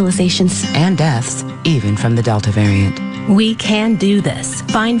hospitalizations and deaths, even from the Delta variant. We can do this.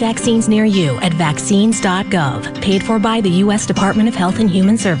 Find vaccines near you at vaccines.gov. Paid for by the U.S. Department of Health and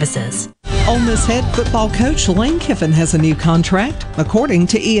Human Services. Ole Miss head football coach Lane Kiffin has a new contract. According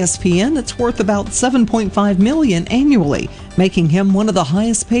to ESPN, it's worth about $7.5 million annually, making him one of the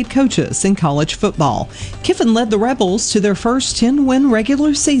highest paid coaches in college football. Kiffin led the Rebels to their first 10-win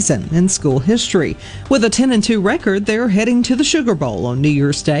regular season in school history. With a 10-2 record, they're heading to the Sugar Bowl on New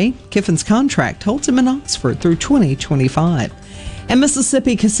Year's Day. Kiffin's contract holds him in Oxford through 2025. And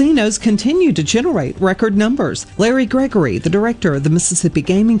Mississippi casinos continue to generate record numbers. Larry Gregory, the director of the Mississippi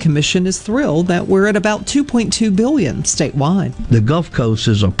Gaming Commission, is thrilled that we're at about $2.2 billion statewide. The Gulf Coast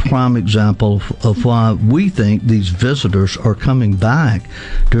is a prime example of why we think these visitors are coming back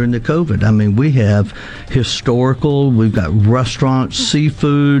during the COVID. I mean, we have historical, we've got restaurants,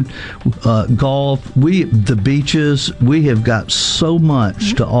 seafood, golf, the beaches. We have got so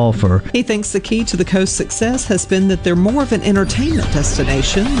much to offer. He thinks the key to the coast's success has been that they're more of an entertainment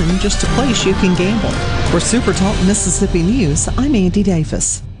destination than just a place you can gamble. For SuperTalk Mississippi News, I'm Andy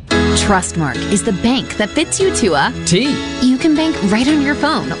Davis. Trustmark is the bank that fits you to a T. You can bank right on your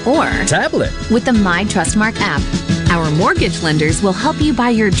phone or tablet with the My Trustmark app. Our mortgage lenders will help you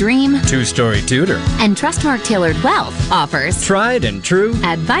buy your dream 2-story Tudor. And Trustmark Tailored Wealth offers tried and true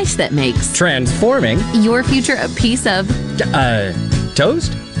advice that makes transforming your future a piece of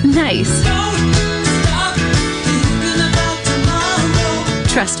toast. Nice.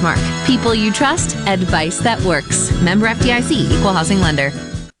 Trustmark. People you trust. Advice that works. Member FDIC. Equal housing lender.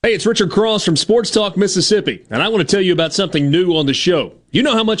 Hey, it's Richard Cross from Sports Talk Mississippi, and I want to tell you about something new on the show. You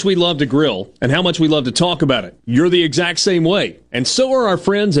know how much we love to grill and how much we love to talk about it. You're the exact same way, and so are our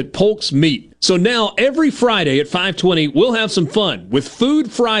friends at Polk's Meat. So now, every Friday at 5:20, we'll have some fun with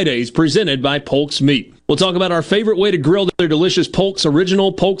Food Fridays presented by Polk's Meat. We'll talk about our favorite way to grill their delicious Polk's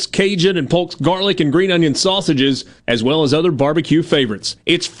Original, Polk's Cajun, and Polk's Garlic and Green Onion sausages, as well as other barbecue favorites.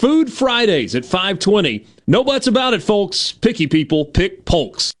 It's Food Fridays at 5:20. No buts about it, folks. Picky people pick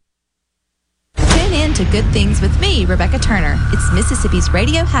Polk's. Tune in to Good Things with me, Rebecca Turner. It's Mississippi's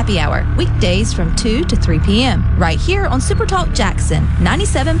Radio Happy Hour, weekdays from 2 to 3 p.m., right here on SuperTalk Jackson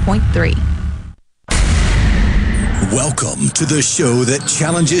 97.3. Welcome to the show that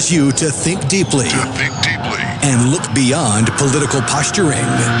challenges you to think deeply. And look beyond political posturing.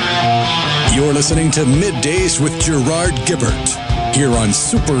 You're listening to Middays with Gerard Gibert here on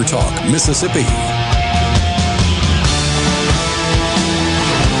SuperTalk Mississippi.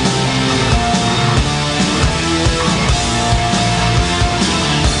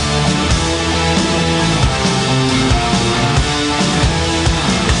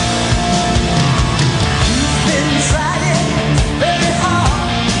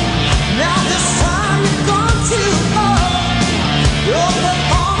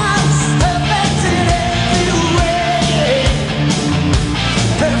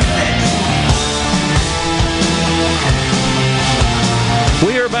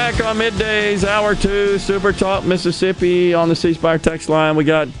 On Middays, Hour 2, Super Talk Mississippi on the C Spire text line. We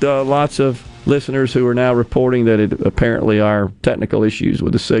got lots of listeners who are now reporting that apparently our technical issues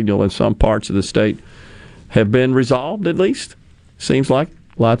with the signal in some parts of the state have been resolved, at least. Seems like.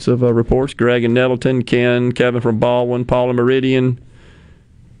 Lots of reports. Greg in Nettleton, Ken, Kevin from Baldwin, Paul in Meridian.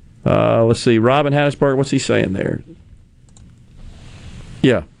 Let's see, Rob in Hattiesburg, what's he saying there?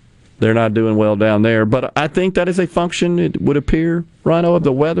 Yeah. They're not doing well down there. But I think that is a function, it would appear, Rhino, of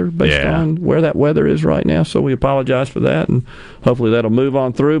the weather based on where that weather is right now. So we apologize for that, and hopefully that'll move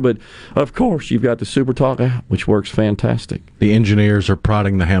on through. But, of course, you've got the SuperTalk app, which works fantastic. The engineers are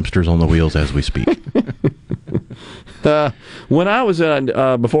prodding the hamsters on the wheels as we speak. When I was in,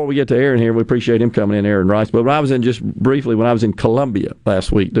 before we get to Aaron here, we appreciate him coming in, Aaron Rice, but when I was in Columbia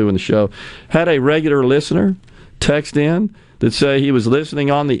last week doing the show, had a regular listener text in that say he was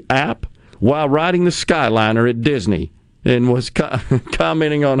listening on the app while riding the Skyliner at Disney and was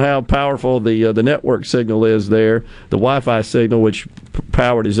commenting on how powerful the network signal is there, the Wi-Fi signal, which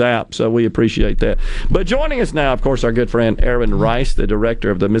powered his app. So we appreciate that. But joining us now, of course, our good friend Aaron Rice, the director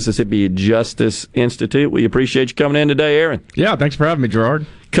of the Mississippi Justice Institute. We appreciate you coming in today, Aaron. Yeah, thanks for having me, Gerard.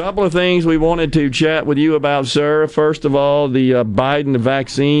 Couple of things we wanted to chat with you about, sir. First of all, the Biden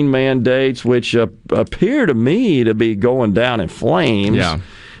vaccine mandates, which appear to me to be going down in flames. Yeah.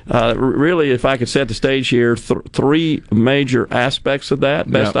 Really, if I could set the stage here, three major aspects of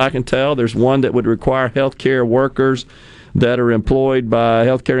that, best I can tell. There's one that would require healthcare workers that are employed by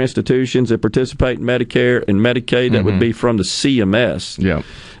healthcare institutions that participate in Medicare and Medicaid. That would be from the CMS. Yeah.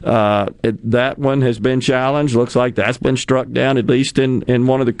 That one has been challenged. Looks like that's been struck down, at least in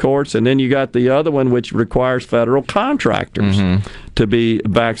one of the courts. And then you got the other one, which requires federal contractors to be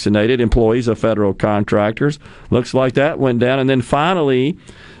vaccinated, employees of federal contractors. Looks like that went down. And then finally,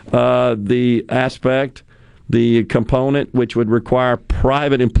 the component which would require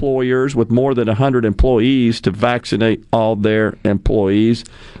private employers with more than 100 employees to vaccinate all their employees.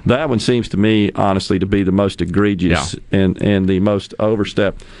 That one seems to me, honestly, to be the most egregious and the most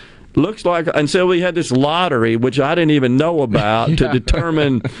overstep. Looks like, and so we had this lottery, which I didn't even know about, to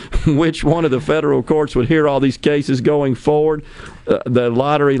determine which one of the federal courts would hear all these cases going forward. The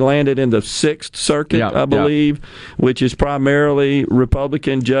lottery landed in the Sixth Circuit, I believe, which is primarily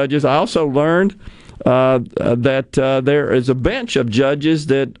Republican judges. I also learned that there is a bench of judges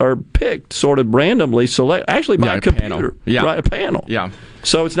that are picked sort of randomly, actually by a computer, panel. A panel. Yeah.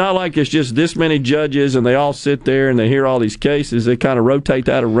 So it's not like it's just this many judges and they all sit there and they hear all these cases. They kind of rotate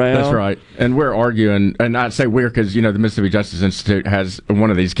that around. That's right. And we're arguing, and I say we're because the Mississippi Justice Institute has one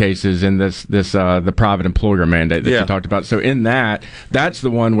of these cases in the private employer mandate that you talked about. So in that's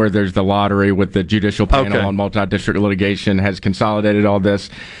the one where there's the lottery with the judicial panel on multi-district litigation has consolidated all this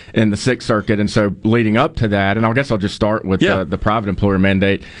in the Sixth Circuit, and so leading up to that, and I guess I'll just start with the private employer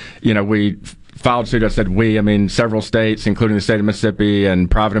mandate. We filed suit. I said we, I mean several states, including the state of Mississippi,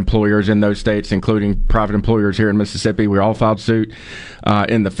 and private employers in those states, including private employers here in Mississippi. We all filed suit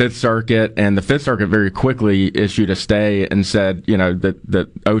in the Fifth Circuit, and the Fifth Circuit very quickly issued a stay and said, that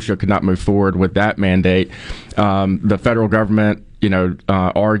OSHA could not move forward with that mandate. The federal government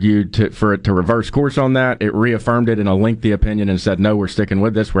argued for it to reverse course on that. It reaffirmed it in a lengthy opinion and said, no, we're sticking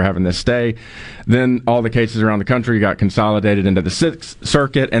with this. We're having this stay. Then all the cases around the country got consolidated into the Sixth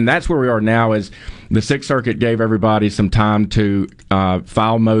Circuit, and that's where we are now. Is the Sixth Circuit gave everybody some time to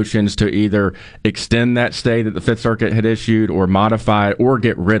file motions to either extend that stay that the Fifth Circuit had issued or modify it or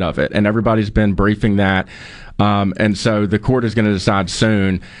get rid of it, and everybody's been briefing that. And so the court is going to decide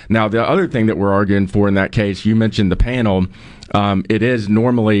soon. Now, the other thing that we're arguing for in that case, you mentioned the panel. It is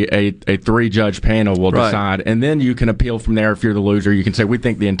normally a 3-judge panel will decide, and then you can appeal from there. If you're the loser, you can say, we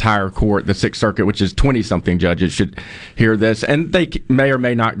think the entire court, the Sixth Circuit, which is 20-something judges, should hear this, and they may or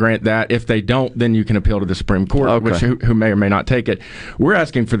may not grant that. If they don't, then you can appeal to the Supreme Court, who may or may not take it. We're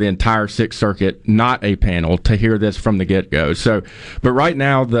asking for the entire Sixth Circuit, not a panel, to hear this from the get-go. So, but right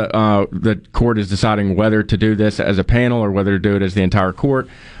now, the court is deciding whether to do this as a panel or whether to do it as the entire court.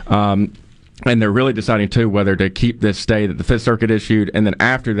 And they're really deciding, too, whether to keep this stay that the Fifth Circuit issued, and then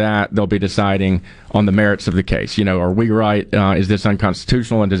after that, they'll be deciding on the merits of the case. Are we right? Is this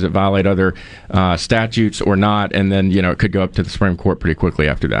unconstitutional, and does it violate other statutes or not? And then, it could go up to the Supreme Court pretty quickly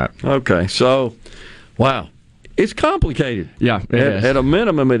after that. Okay, so, wow. It's complicated. Yeah, it is. At a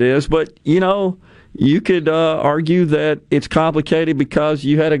minimum it is, but, you could argue that it's complicated because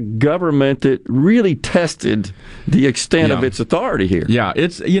you had a government that really tested the extent of its authority here. Yeah,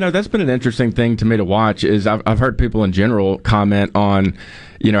 it's that's been an interesting thing to me to watch. Is I've heard people in general comment on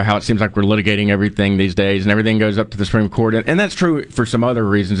how it seems like we're litigating everything these days and everything goes up to the Supreme Court, and that's true for some other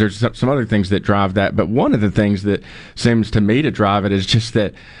reasons. There's some other things that drive that, but one of the things that seems to me to drive it is just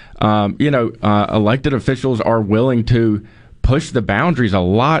that elected officials are willing to push the boundaries a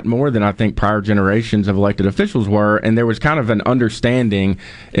lot more than I think prior generations of elected officials were, and there was kind of an understanding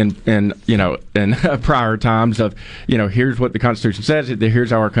in prior times of here's what the Constitution says,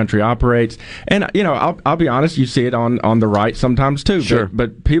 here's how our country operates, and I'll be honest, you see it on the right sometimes too. Sure.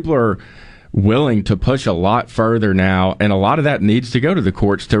 But people are willing to push a lot further now, and a lot of that needs to go to the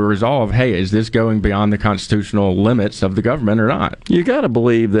courts to resolve, hey, is this going beyond the constitutional limits of the government or not? You got to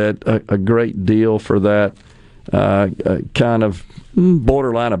believe that a great deal for that kind of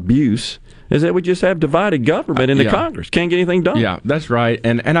borderline abuse is that we just have divided government in the Congress. Can't get anything done. Yeah, that's right.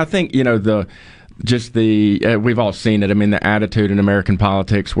 And I think, we've all seen it. I mean, the attitude in American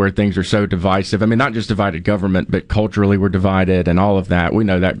politics where things are so divisive. I mean, not just divided government, but culturally we're divided and all of that. We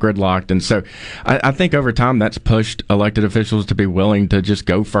know that, gridlocked. And so I think over time that's pushed elected officials to be willing to just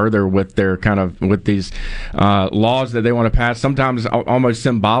go further with their with these laws that they want to pass, sometimes almost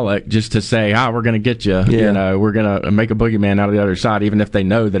symbolic, just to say, we're going to get you. Yeah. We're going to make a boogeyman out of the other side, even if they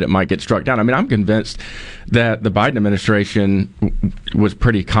know that it might get struck down. I mean, I'm convinced that the Biden administration was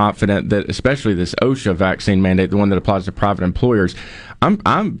pretty confident that, especially this OSHA vaccine mandate, the one that applies to private employers,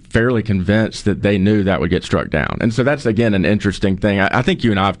 I'm fairly convinced that they knew that would get struck down. And so that's, again, an interesting thing. I think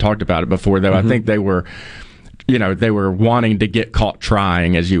you and I have talked about it before, though. Mm-hmm. I think they were wanting to get caught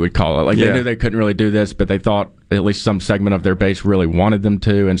trying, as you would call it. They knew they couldn't really do this, but they thought at least some segment of their base really wanted them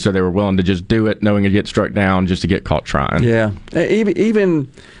to, and so they were willing to just do it, knowing it'd get struck down, just to get caught trying. Yeah.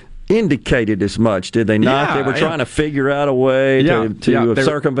 Even indicated as much, did they not? Yeah, they were trying to figure out a way to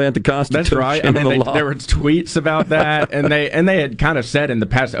circumvent the Constitution. That's right. I mean, there were tweets about that, and they had kind of said in the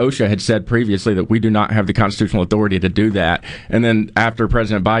past, OSHA had said previously that we do not have the constitutional authority to do that. And then after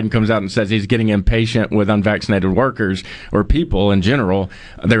President Biden comes out and says he's getting impatient with unvaccinated workers or people in general,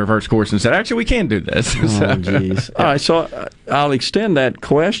 they reversed course and said, actually, we can do this. Oh, geez. All right, so I'll extend that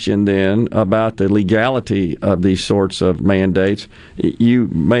question then about the legality of these sorts of mandates. You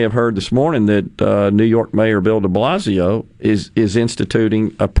may have heard this morning that New York Mayor Bill de Blasio is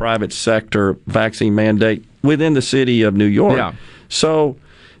instituting a private sector vaccine mandate within the city of New York. Yeah. So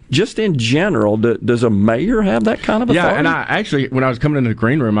just in general, does a mayor have that kind of authority? Yeah, and I actually, when I was coming into the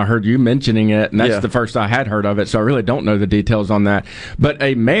green room, I heard you mentioning it, and that's the first I had heard of it, so I really don't know the details on that. But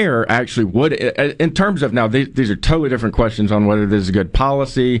a mayor actually would, in terms of, now these are totally different questions on whether this is a good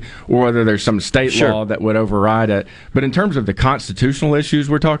policy or whether there's some state law that would override it. But in terms of the constitutional issues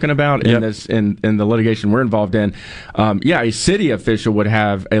we're talking about in this, in the litigation we're involved in, a city official would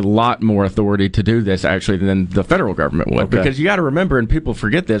have a lot more authority to do this actually than the federal government would. Because you got to remember, and people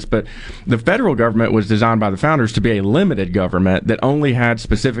forget this, this, but the federal government was designed by the founders to be a limited government that only had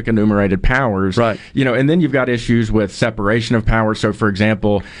specific enumerated powers. Right. And then you've got issues with separation of powers. So, for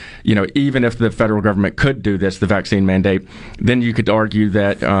example, even if the federal government could do this, the vaccine mandate, then you could argue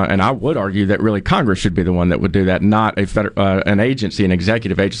that, and I would argue that really Congress should be the one that would do that, not an agency, an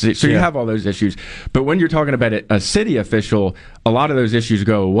executive agency. So you have all those issues. But when you're talking about a city official, a lot of those issues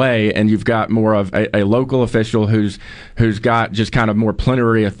go away, and you've got more of a local official who's got just kind of more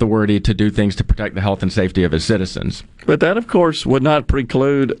plenary authority to do things to protect the health and safety of his citizens. But that, of course, would not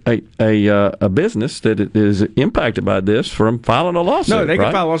preclude a business that is impacted by this from filing a lawsuit. No, they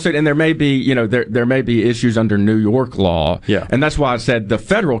can file a lawsuit, and there may be, there may be issues under New York law. Yeah. And that's why I said the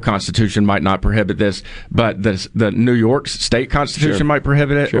federal constitution might not prohibit this, but the New York state constitution might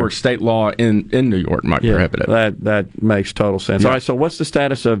prohibit it, or state law in New York might prohibit it. That makes total sense. Yeah. All right, so what's the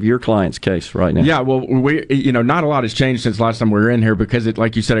status of your client's case right now? Yeah, well, we not a lot has changed since last time we were in here because it,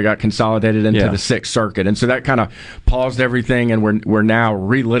 like you said, it got consolidated into the Sixth Circuit, and so that kind of paused everything, and we're now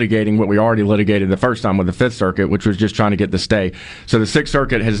relitigating what we already litigated the first time with the Fifth Circuit, which was just trying to get the stay. So the Sixth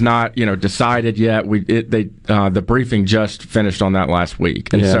Circuit has not decided yet. The briefing just finished on that last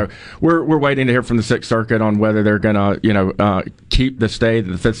week, and so we're waiting to hear from the Sixth Circuit on whether they're going to keep the stay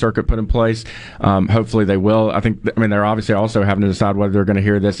that the Fifth Circuit put in place. Hopefully they will. I mean they're obviously also having to decide whether they're going to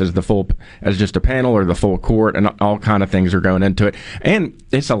hear this as just a panel or the full court, and all kind of things are going into it. And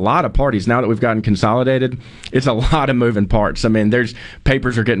it's a lot of parties now that we've gotten consolidated. It's a lot of moving parts. I mean, there's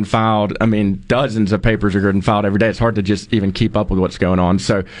papers are getting filed. I mean, dozens of papers are getting filed every day. It's hard to just even keep up with what's going on.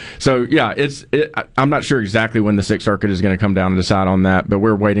 So yeah, I'm not sure exactly when the Sixth Circuit is going to come down and decide on that, but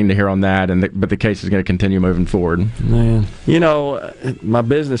we're waiting to hear on that. But the case is going to continue moving forward. Man, my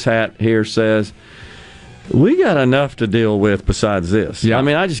business hat here says we got enough to deal with besides this. Yeah. I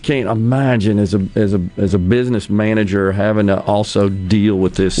mean, I just can't imagine as a business manager having to also deal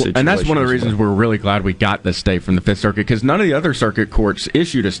with this situation. And that's one of the reasons we're really glad we got the stay from the Fifth Circuit, because none of the other circuit courts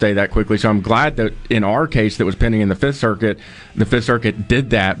issued a stay that quickly. So I'm glad that in our case that was pending in the Fifth Circuit did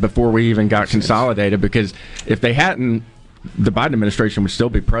that before we even got consolidated, because if they hadn't, the Biden administration would still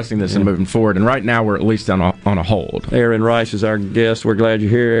be pressing this and moving forward. And right now, we're at least on a hold. Aaron Rice is our guest. We're glad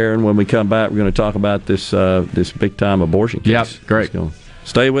you're here, Aaron. When we come back, we're going to talk about this big-time abortion case. Yep, great.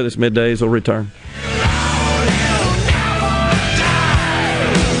 Stay with us. Middays will return.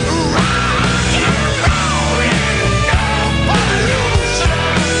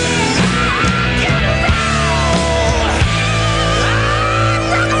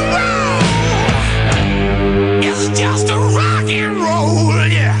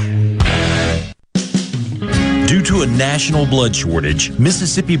 Due to a national blood shortage,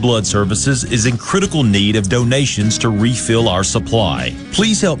 Mississippi Blood Services is in critical need of donations to refill our supply.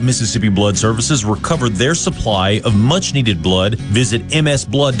 Please help Mississippi Blood Services recover their supply of much-needed blood. Visit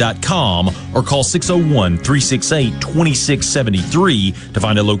msblood.com or call 601-368-2673 to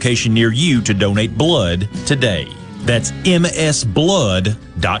find a location near you to donate blood today. That's msblood.com.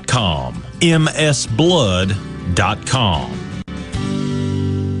 msblood.com.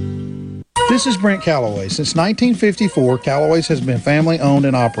 This is Brent Calloway. Since 1954, Calloway's has been family-owned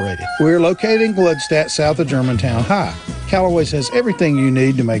and operated. We're located in Gluckstadt, south of Germantown High. Calloway's has everything you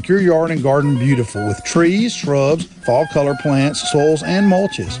need to make your yard and garden beautiful with trees, shrubs, fall color plants, soils, and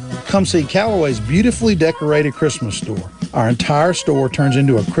mulches. Come see Calloway's beautifully decorated Christmas store. Our entire store turns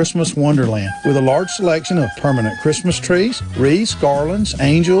into a Christmas wonderland with a large selection of permanent Christmas trees, wreaths, garlands,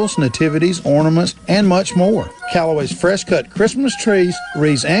 angels, nativities, ornaments, and much more. Calloway's fresh-cut Christmas trees,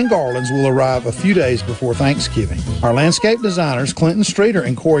 wreaths, and garlands will arrive a few days before Thanksgiving. Our landscape designers, Clinton Streeter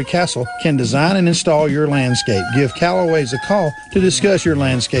and Corey Castle, can design and install your landscape. Give Calloway's a call to discuss your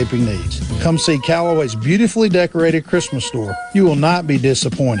landscaping needs. Come see Calloway's beautifully decorated Christmas store. You will not be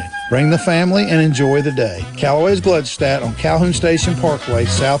disappointed. Bring the family and enjoy the day. Calloway's Gluckstadt on Calhoun Station Parkway,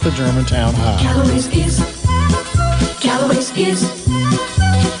 south of Germantown High. Calloway's is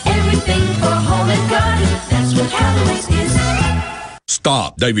everything for home and garden. That's what Calloway's is.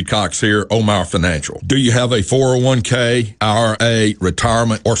 Stop. David Cox here, Omar Financial. Do you have a 401k, IRA,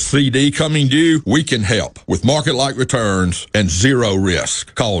 retirement, or CD coming due? We can help with market-like returns and zero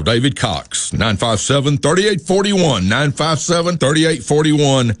risk. Call David Cox, 957-3841,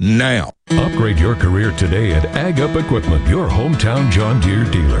 957-3841 now. Upgrade your career today at Ag Up Equipment, your hometown John Deere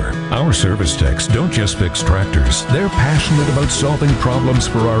dealer. Our service techs don't just fix tractors. They're passionate about solving problems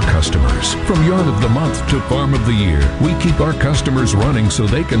for our customers. From Yard of the Month to Farm of the Year, we keep our customers running so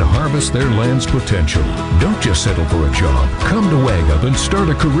they can harvest their land's potential. Don't just settle for a job. Come to Ag Up and start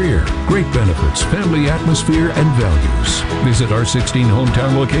a career. Great benefits, family atmosphere, and values. Visit our 16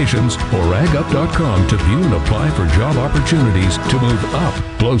 hometown locations or agup.com to view and apply for job opportunities to move up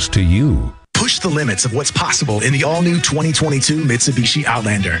close to you. Push the limits of what's possible in the all-new 2022 Mitsubishi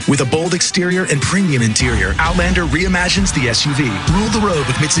Outlander. With a bold exterior and premium interior, Outlander reimagines the SUV. Rule the road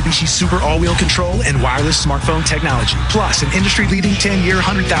with Mitsubishi Super all-wheel control and wireless smartphone technology. Plus, an industry-leading 10-year,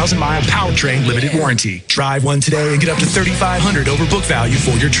 100,000-mile powertrain limited warranty. Drive one today and get up to $3,500 over book value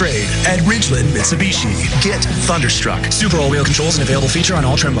for your trade. At Ridgeland Mitsubishi, get Thunderstruck. Super all-wheel controls and available feature on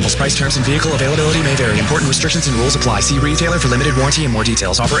all trim levels. Price, terms, and vehicle availability may vary. Important restrictions and rules apply. See retailer for limited warranty and more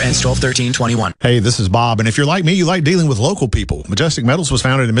details. Offer ends 12/13/21. Hey, this is Bob, and if you're like me, you like dealing with local people. Majestic Metals was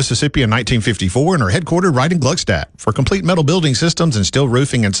founded in Mississippi in 1954 and are headquartered right in Gluckstadt. For complete metal building systems and steel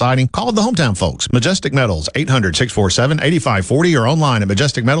roofing and siding, call the hometown folks. Majestic Metals, 800-647-8540 or online at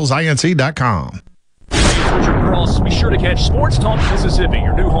majesticmetalsinc.com. Cross, be sure to catch Sports Talk Mississippi,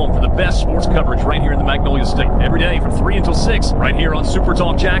 your new home for the best sports coverage right here in the Magnolia State. Every day from 3 until 6, right here on Super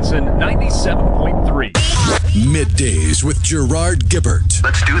Talk Jackson 97.3. Middays with Gerard Gibert.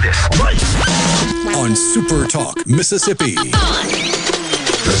 Let's do this. On Super Talk Mississippi.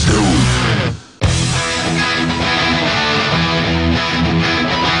 Let's go.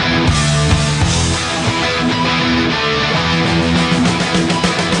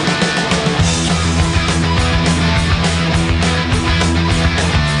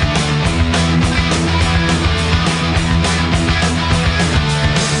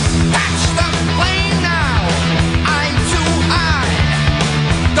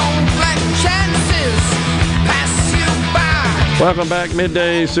 Welcome back,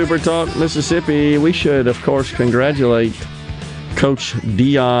 Midday Super Talk Mississippi. We should, of course, congratulate Coach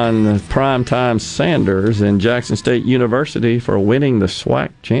Deion Primetime Sanders and Jackson State University for winning the SWAC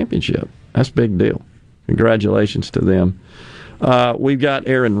championship. That's a big deal. Congratulations to them. We've got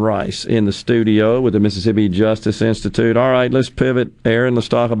Aaron Rice in the studio with the Mississippi Justice Institute. All right, let's pivot, Aaron. Let's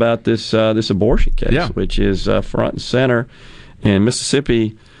talk about this abortion case, which is front and center in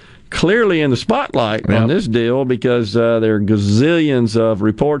Mississippi. Clearly in the spotlight on this deal because there are gazillions of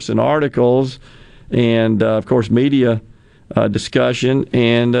reports and articles and, of course, media discussion,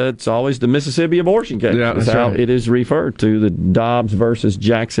 and it's always the Mississippi abortion case. Yeah, that's how it is referred to, the Dobbs versus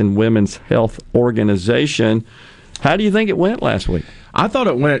Jackson Women's Health Organization. How do you think it went last week? I thought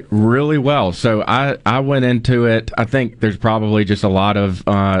it went really well. So I went into it. I think there's probably just a lot of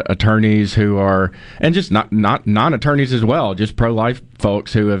attorneys who are, and just not non-attorneys as well, just pro-life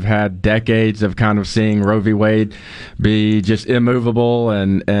folks who have had decades of kind of seeing Roe v. Wade be just immovable,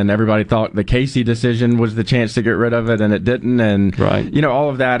 and everybody thought the Casey decision was the chance to get rid of it, and it didn't, and all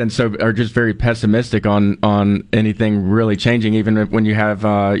of that, and so are just very pessimistic on anything really changing, even when you have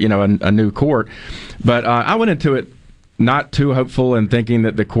a new court. But I went into it not too hopeful and thinking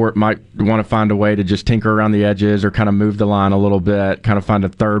that the court might want to find a way to just tinker around the edges or kind of move the line a little bit, kind of find a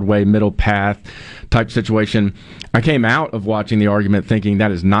third way, middle path type situation. I came out of watching the argument thinking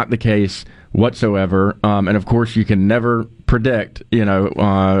that is not the case whatsoever. And of course, you can never predict,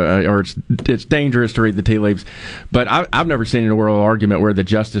 or it's dangerous to read the tea leaves. But I've never seen an oral argument where the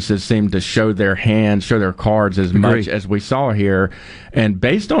justices seem to show their hands, show their cards as much as we saw here. And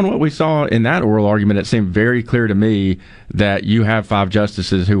based on what we saw in that oral argument, it seemed very clear to me that you have 5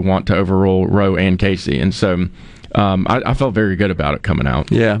 justices who want to overrule Roe and Casey. And so I felt very good about it coming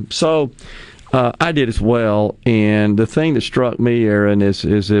out. Yeah. So I did as well. And the thing that struck me, Aaron, is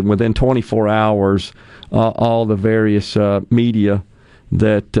that within 24 hours, all the various media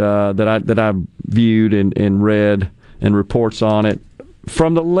that I viewed and read and reports on it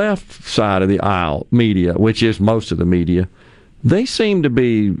from the left side of the aisle, media, which is most of the media, they seem to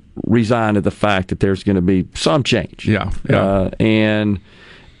be resigned to the fact that there's going to be some change. And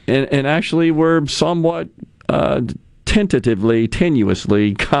actually we're somewhat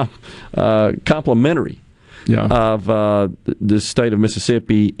tenuously complimentary of the state of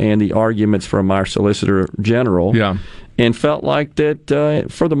Mississippi and the arguments from our Solicitor General, and felt like that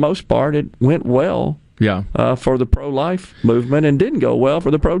for the most part it went well for the pro-life movement and didn't go well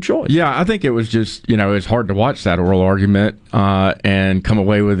for the pro-choice. Yeah, I think it was just, it's hard to watch that oral argument and come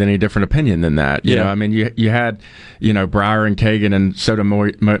away with any different opinion than that. You know, I mean, you had, Breyer and Kagan and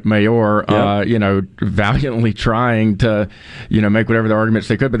Sotomayor, valiantly trying to, make whatever the arguments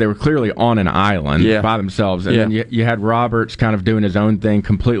they could, but they were clearly on an island by themselves. And then you had Roberts kind of doing his own thing,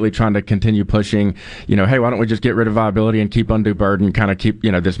 completely trying to continue pushing, hey, why don't we just get rid of viability and keep undue burden, kind of keep,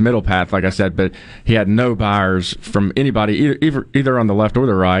 this middle path, like I said, but he had no buyers from anybody, either on the left or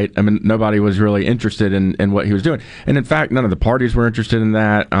the right. I mean, nobody was really interested in what he was doing. And in fact, none of the parties were interested in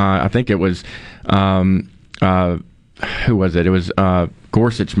that. I think it was, who was it? It was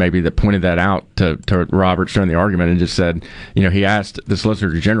Gorsuch maybe that pointed that out to Roberts during the argument and just said, he asked the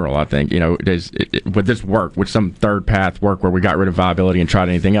Solicitor General, I think, would this work? Would some third path work where we got rid of viability and tried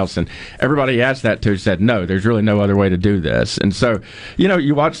anything else? And everybody he asked that to said, no, there's really no other way to do this. And so,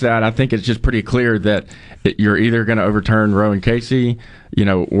 you watch that, I think it's just pretty clear that you're either going to overturn Roe and Casey,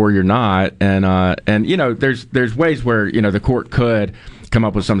 or you're not. And there's ways where, the court could come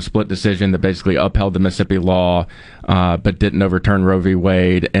up with some split decision that basically upheld the Mississippi law, but didn't overturn Roe v.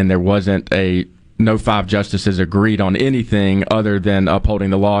 Wade, and there wasn't no 5 justices agreed on anything other than upholding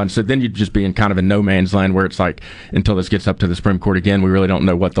the law. And so then you'd just be in kind of a no man's land where it's like, until this gets up to the Supreme Court again, we really don't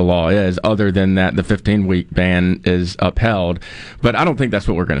know what the law is, other than that the 15-week ban is upheld. But I don't think that's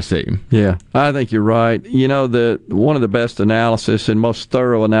what we're going to see. Yeah, I think you're right. One of the best analysis and most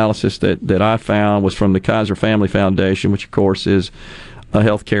thorough analysis that I found was from the Kaiser Family Foundation, which of course is a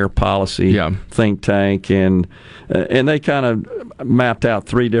healthcare policy think tank, and they kind of mapped out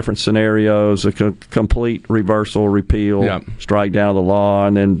 3 different scenarios: a complete reversal, repeal, strike down the law,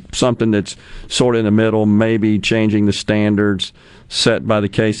 and then something that's sort of in the middle, maybe changing the standards set by the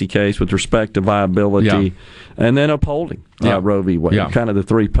Casey case with respect to viability, and then upholding Roe v. Wade. Kind of the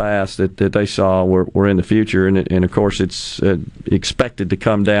 3 paths that they saw were in the future, and of course it's expected to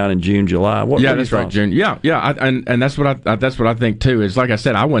come down in June, July. That's right, June. And that's what I think too. Is like I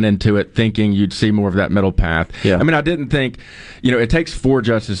said, I went into it thinking you'd see more of that middle path. I mean, I didn't think, it takes 4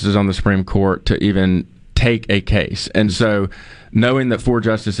 justices on the Supreme Court to even take a case, and so knowing that 4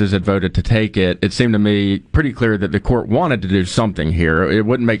 justices had voted to take it, it seemed to me pretty clear that the court wanted to do something here. It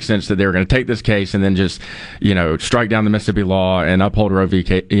wouldn't make sense that they were going to take this case and then just, strike down the Mississippi law and uphold Roe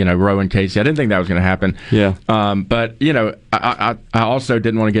and Casey. I didn't think that was going to happen. But I also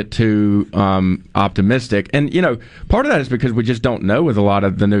didn't want to get too optimistic, and part of that is because we just don't know with a lot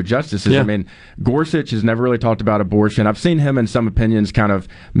of the new justices. I mean, Gorsuch has never really talked about abortion. I've seen him in some opinions kind of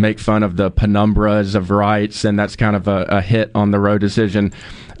make fun of the penumbras of rights, and that's kind of a hit on the Roe decision,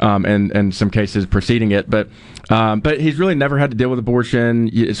 and some cases preceding it. But he's really never had to deal with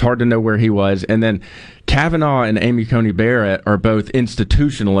abortion. It's hard to know where he was. And then Kavanaugh and Amy Coney Barrett are both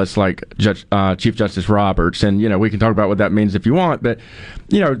institutionalists like Chief Justice Roberts. And, we can talk about what that means if you want, but,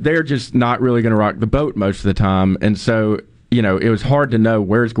 they're just not really going to rock the boat most of the time. And so, it was hard to know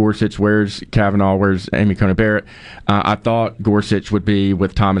where's Gorsuch, where's Kavanaugh, where's Amy Coney Barrett. I thought Gorsuch would be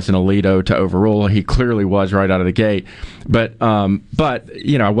with Thomas and Alito to overrule. He clearly was right out of the gate. But I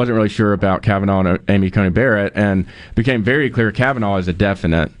wasn't really sure about Kavanaugh and Amy Coney Barrett, and became very clear Kavanaugh is a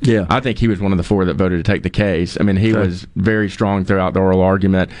definite. I think he was one of the 4 that voted to take the case. I mean, he was very strong throughout the oral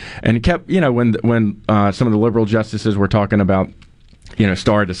argument, and he kept, when some of the liberal justices were talking about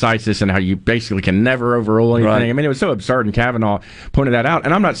stare decisis and how you basically can never overrule anything. Right. I mean, it was so absurd, and Kavanaugh pointed that out.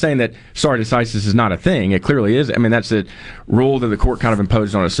 And I'm not saying that stare decisis is not a thing. It clearly is. I mean, that's a rule that the court kind of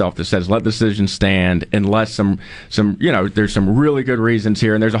imposed on itself that says let the decision stand unless some there's some really good reasons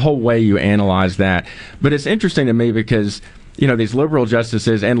here, and there's a whole way you analyze that. But it's interesting to me because these liberal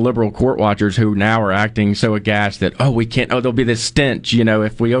justices and liberal court watchers who now are acting so aghast that, there'll be this stench,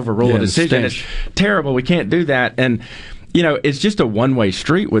 if we overrule a decision. It's terrible. We can't do that. And it's just a one-way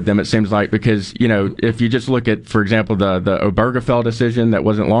street with them, it seems like, because, if you just look at, for example, the Obergefell decision that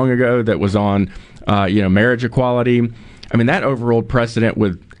wasn't long ago that was on, marriage equality. I mean, that overruled precedent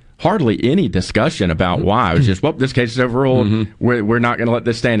with hardly any discussion about why. It was just, this case is overruled. We're not going to let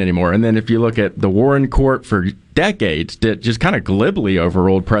this stand anymore. And then if you look at the Warren Court for decades, that just kind of glibly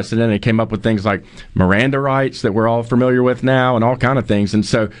overruled precedent and came up with things like Miranda rights that we're all familiar with now and all kind of things. And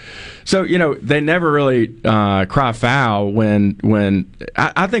so they never really cry foul when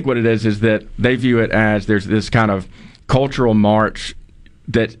I think what it is that they view it as there's this kind of cultural march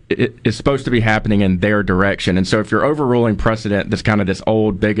that it is supposed to be happening in their direction. And so if you're overruling precedent that's kind of this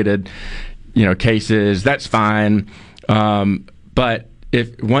old bigoted cases, that's fine, but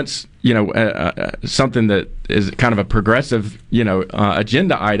if once something that is kind of a progressive,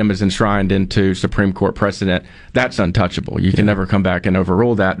 agenda item is enshrined into Supreme Court precedent, that's untouchable. You can never come back and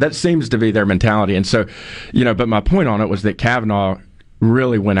overrule that. That seems to be their mentality. And so, but my point on it was that Kavanaugh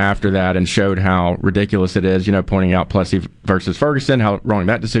really went after that and showed how ridiculous it is, pointing out Plessy versus Ferguson, how wrong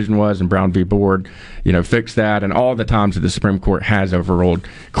that decision was, and Brown v. Board, fixed that, and all the times that the Supreme Court has overruled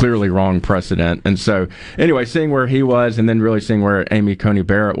clearly wrong precedent. And so, anyway, seeing where he was, and then really seeing where Amy Coney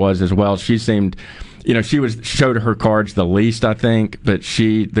Barrett was as well, she seemed, she showed her cards the least, I think, but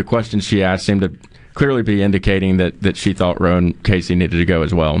the questions she asked seemed to clearly be indicating that she thought Roe and Casey needed to go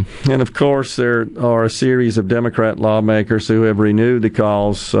as well. And of course, there are a series of Democrat lawmakers who have renewed the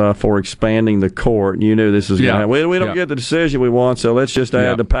calls for expanding the court. You knew this was going to happen. We don't get the decision we want, so let's just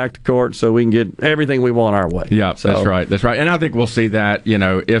add the packed court so we can get everything we want our way. Yeah, so. That's right. And I think we'll see that,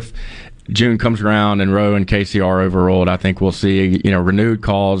 if June comes around and Roe and Casey are overruled, I think we'll see, renewed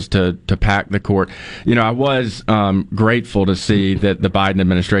calls to pack the court. I was grateful to see that the Biden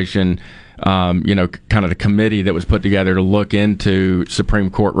administration kind of the committee that was put together to look into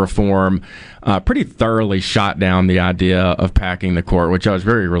Supreme Court reform pretty thoroughly shot down the idea of packing the court, which I was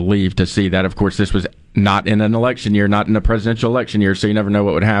very relieved to see that. Of course, this was not in an election year, not in a presidential election year, so you never know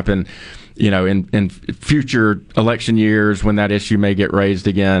what would happen, in future election years when that issue may get raised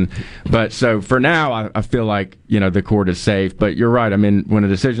again. But so for now, I feel like, the court is safe. But you're right. I mean, when a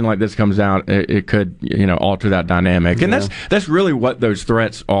decision like this comes out, it could, alter that dynamic. And that's really what those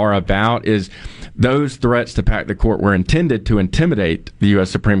threats are about, is those threats to pack the court were intended to intimidate the U.S.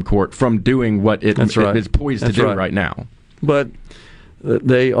 Supreme Court from doing what it is poised to do right now. But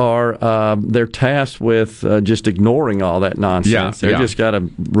they're tasked with just ignoring all that nonsense. They just got to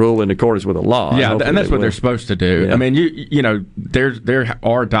rule in accordance with the law. Yeah, and that's what they're supposed to do. Yeah. I mean, there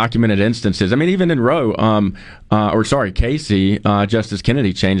are documented instances. I mean, even in Roe, Casey, Justice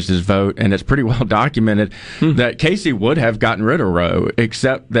Kennedy changed his vote, and it's pretty well documented that Casey would have gotten rid of Roe,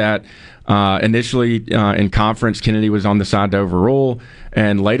 except that initially in conference, Kennedy was on the side to overrule,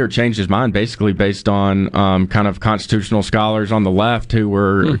 and later changed his mind basically based on kind of constitutional scholars on the left who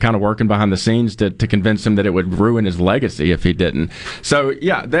were kind of working behind the scenes to convince him that it would ruin his legacy if he didn't. So,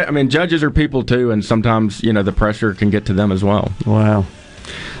 judges are people too, and sometimes, the pressure can get to them as well. Wow.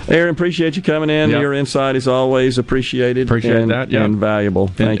 Aaron, appreciate you coming in. Yep. Your insight is always appreciated. Appreciate that. And valuable.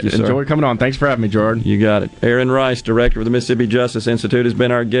 Thank you, sir. Enjoy coming on. Thanks for having me, Jordan. You got it. Aaron Rice, director of the Mississippi Justice Institute, has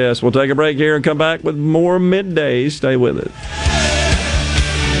been our guest. We'll take a break here and come back with more Middays. Stay with it.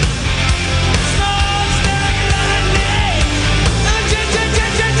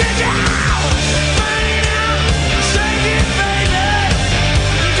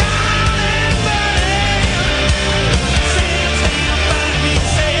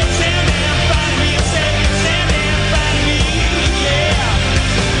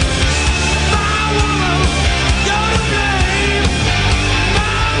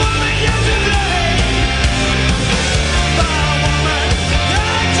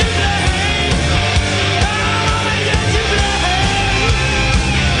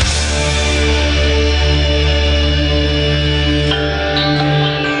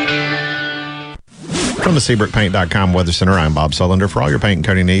 From the SeabrookPaint.com Weather Center, I'm Bob Sullender. For all your paint and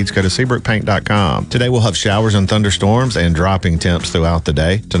coating needs, go to SeabrookPaint.com. Today we'll have showers and thunderstorms and dropping temps throughout the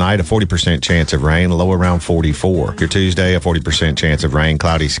day. Tonight, a 40% chance of rain, low around 44. Your Tuesday, a 40% chance of rain,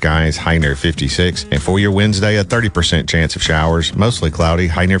 cloudy skies, high near 56. And for your Wednesday, a 30% chance of showers, mostly cloudy,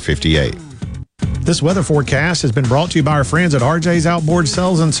 high near 58. This weather forecast has been brought to you by our friends at RJ's Outboard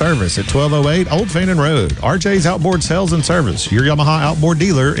Sales and Service at 1208 Old Fannin Road. RJ's Outboard Sales and Service, your Yamaha outboard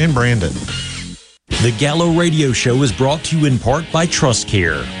dealer in Brandon. The Gallo Radio Show is brought to you in part by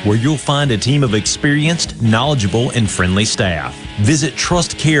TrustCare, where you'll find a team of experienced, knowledgeable, and friendly staff. Visit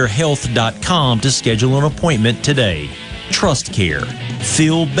TrustCareHealth.com to schedule an appointment today. TrustCare.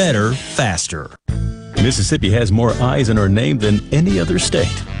 Feel better, faster. Mississippi has more eyes in our name than any other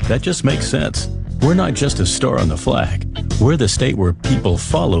state. That just makes sense. We're not just a star on the flag. We're the state where people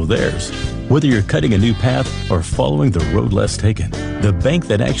follow theirs. Whether you're cutting a new path or following the road less taken, the bank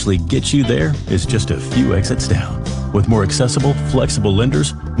that actually gets you there is just a few exits down. With more accessible, flexible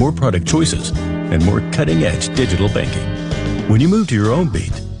lenders, more product choices, and more cutting-edge digital banking. When you move to your own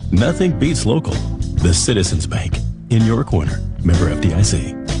beat, nothing beats local. The Citizens Bank. In your corner. Member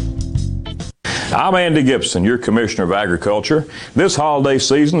FDIC. I'm Andy Gibson, your Commissioner of Agriculture. This holiday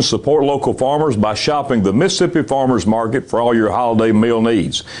season, support local farmers by shopping the Mississippi Farmers Market for all your holiday meal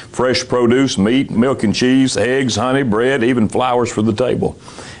needs. Fresh produce, meat, milk and cheese, eggs, honey, bread, even flowers for the table.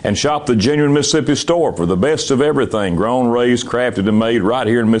 And shop the Genuine Mississippi Store for the best of everything grown, raised, crafted, and made right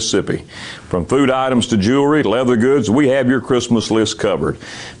here in Mississippi. From food items to jewelry, leather goods, we have your Christmas list covered.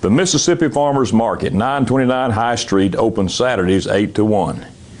 The Mississippi Farmers Market, 929 High Street, open Saturdays 8 to 1.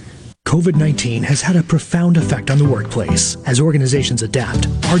 COVID-19 has had a profound effect on the workplace. As organizations adapt,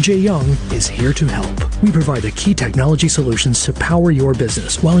 RJ Young is here to help. We provide the key technology solutions to power your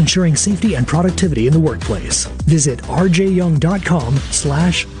business while ensuring safety and productivity in the workplace. Visit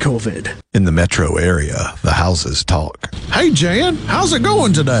rjyoung.com/COVID. In the metro area, the houses talk. Hey, Jan, how's it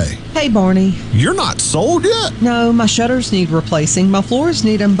going today? Hey, Barney. You're not sold yet? No, my shutters need replacing, my floors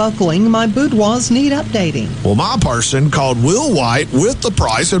need unbuckling, my boudoirs need updating. Well, my person called Will White with the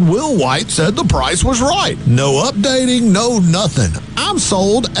price, and Will White said the price was right. No updating, no nothing. I'm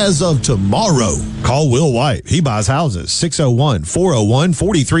sold as of tomorrow. Call Will White. He buys houses.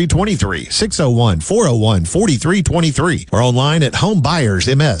 601-401-4323. 601-401-4323. Or online at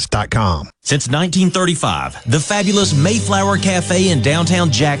homebuyersms.com. Since 1935, the fabulous Mayflower Cafe in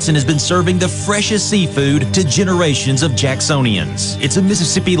downtown Jackson has been serving the freshest seafood to generations of Jacksonians. It's a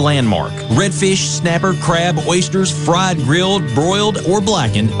Mississippi landmark. Redfish, snapper, crab, oysters, fried, grilled, broiled, or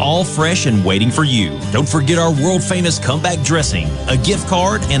blackened, all fresh and waiting for you. Don't forget our world-famous comeback dressing, a gift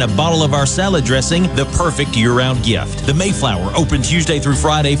card, and a bottle of our salad dressing, the perfect year-round gift. The Mayflower open Tuesday through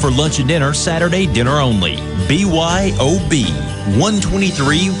Friday for lunch and dinner, Saturday dinner only. BYOB,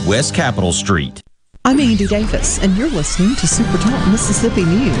 123 West Capitol Street. I'm Andy Davis, and you're listening to SuperTalk Mississippi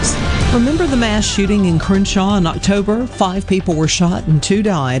News. Remember the mass shooting in Crenshaw in October? 5 people were shot and 2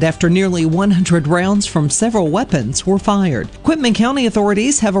 died after nearly 100 rounds from several weapons were fired. Quitman County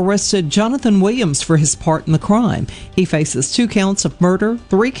authorities have arrested Jonathan Williams for his part in the crime. He faces 2 counts of murder,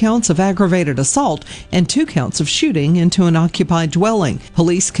 3 counts of aggravated assault, and 2 counts of shooting into an occupied dwelling.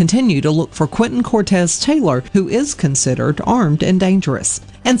 Police continue to look for Quentin Cortez Taylor, who is considered armed and dangerous.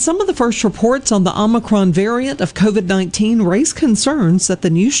 And some of the first reports on the Omicron variant of COVID-19 raise concerns that the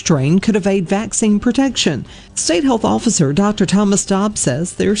new strain could evade vaccine protection. State Health Officer Dr. Thomas Dobbs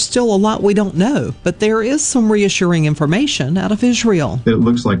says there's still a lot we don't know, but there is some reassuring information out of Israel. It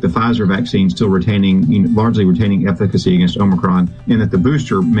looks like the Pfizer vaccine is still largely retaining efficacy against Omicron, and that the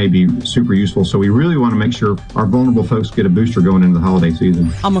booster may be super useful. So we really want to make sure our vulnerable folks get a booster going into the holiday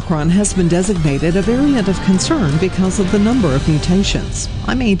season. Omicron has been designated a variant of concern because of the number of mutations.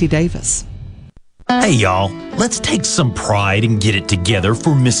 I'm Andy Davis. Hey y'all, let's take some pride and get it together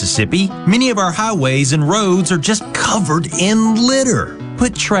for Mississippi. Many of our highways and roads are just covered in litter.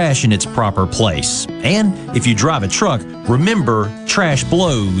 Put trash in its proper place. And if you drive a truck, remember, trash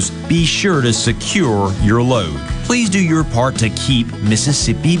blows. Be sure to secure your load. Please do your part to keep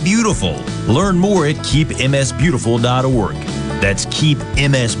Mississippi beautiful. Learn more at keepmsbeautiful.org. That's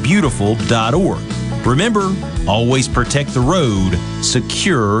keepmsbeautiful.org. Remember, always protect the road,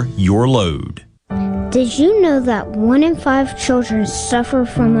 secure your load. Did you know that 1 in 5 children suffer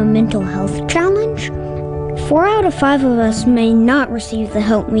from a mental health challenge? 4 out of 5 of us may not receive the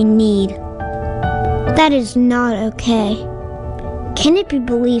help we need. That is not okay. Canopy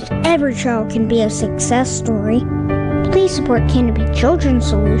believes every child can be a success story. Please support Canopy Children's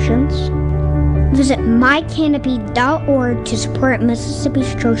Solutions. Visit mycanopy.org to support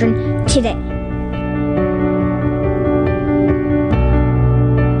Mississippi's children today.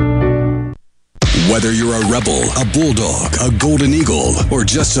 Whether you're a Rebel, a Bulldog, a Golden Eagle, or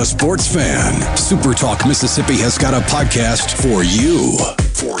just a sports fan, SuperTalk Mississippi has got a podcast for you.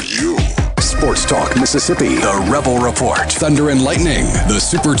 For you. Sports Talk Mississippi, the Rebel Report, Thunder and Lightning, the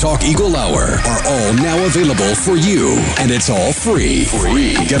SuperTalk Eagle Hour are all now available for you, and it's all free.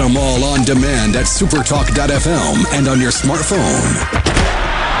 Get them all on demand at supertalk.fm and on your smartphone.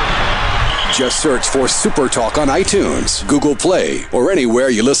 Just search for SuperTalk on iTunes, Google Play, or anywhere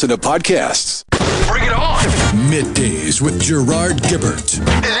you listen to podcasts. Bring it on! Middays with Gerard Gibert.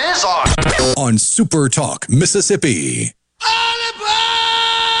 It is on! On SuperTalk Mississippi.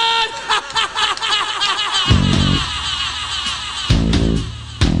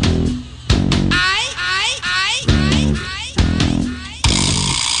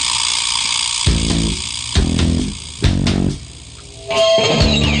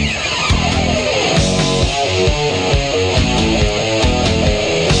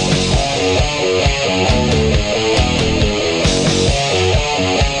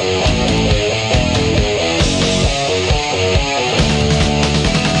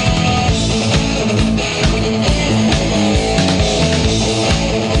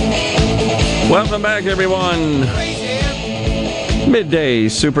 Welcome back, everyone.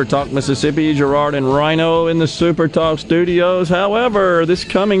 Middays, Super Talk Mississippi. Gerard and Rhino in the Super Talk studios. However, this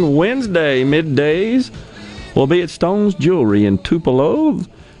coming Wednesday, Middays will be at Stone's Jewelry in Tupelo.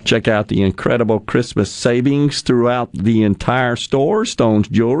 Check out the incredible Christmas savings throughout the entire store. Stone's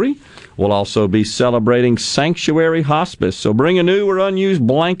Jewelry will also be celebrating Sanctuary Hospice. So bring a new or unused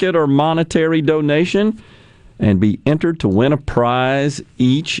blanket or monetary donation and be entered to win a prize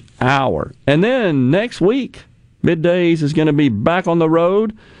each hour. And then next week, Middays is going to be back on the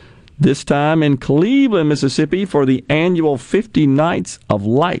road, this time in Cleveland, Mississippi, for the annual 50 Nights of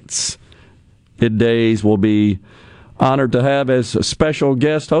Lights. Middays will be honored to have as a special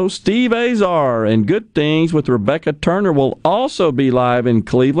guest host Steve Azar, and Good Things with Rebecca Turner will also be live in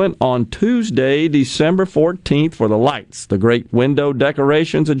Cleveland on Tuesday, December 14th for the lights, the great window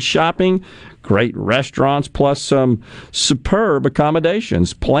decorations and shopping, great restaurants, plus some superb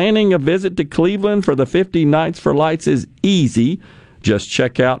accommodations. Planning a visit to Cleveland for the 50 Nights for Lights is easy. Just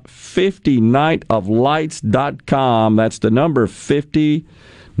check out 50nightoflights.com. That's the number 50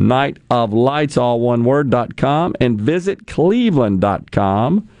 nightoflights, all one word.com, and visit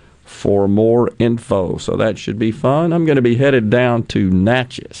cleveland.com for more info. So that should be fun. I'm going to be headed down to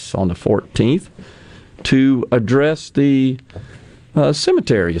Natchez on the 14th to address the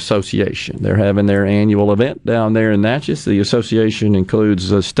Cemetery Association. They're having their annual event down there in Natchez. The association includes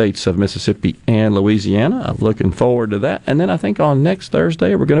the states of Mississippi and Louisiana. I'm looking forward to that. And then I think on next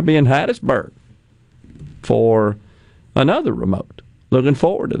Thursday we're going to be in Hattiesburg for another remote. Looking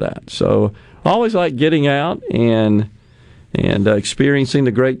forward to that. So I always like getting out and experiencing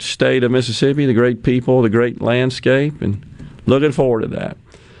the great state of Mississippi, the great people, the great landscape, and looking forward to that.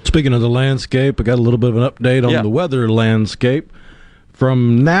 Speaking of the landscape, I got a little bit of an update on the weather landscape.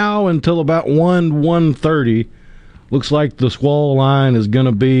 From now until about 1:30, looks like the squall line is going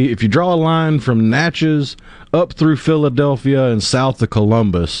to be, if you draw a line from Natchez up through Philadelphia and south of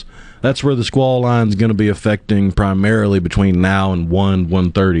Columbus, that's where the squall line is going to be affecting primarily between now and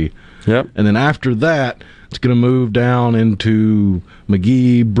 1:30. Yep. And then after that, it's going to move down into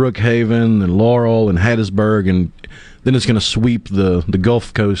McGee, Brookhaven, and Laurel, and Hattiesburg, and then it's going to sweep the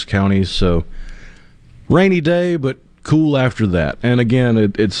Gulf Coast counties. So rainy day, but cool after that. And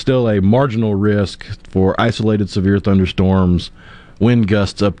again, it's still a marginal risk for isolated severe thunderstorms, wind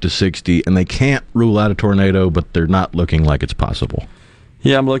gusts up to 60, and they can't rule out a tornado, but they're not looking like it's possible.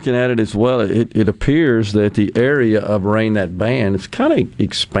 Yeah, I'm looking at it as well. It appears that the area of rain, that band, it's kind of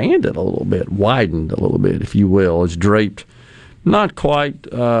expanded a little bit, widened a little bit, if you will. It's draped not quite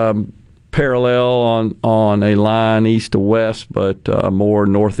parallel on a line east to west, but more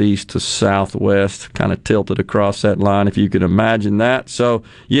northeast to southwest, kind of tilted across that line, if you can imagine that. So,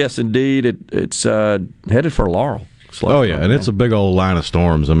 yes, indeed, it's headed for Laurel. Oh, yeah, and it's a big old line of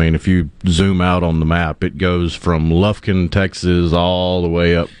storms. I mean, if you zoom out on the map, it goes from Lufkin, Texas, all the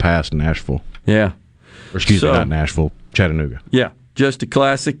way up past Nashville. Yeah. Or excuse me, not Nashville, Chattanooga. Yeah, just a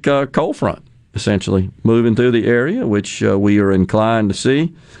classic cold front, essentially, moving through the area, which we are inclined to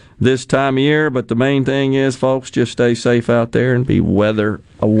see this time of year. But the main thing is, folks, just stay safe out there and be weather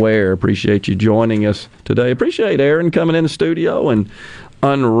aware. Appreciate you joining us today. Appreciate Aaron coming in the studio and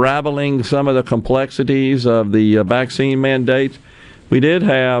unraveling some of the complexities of the vaccine mandates. We did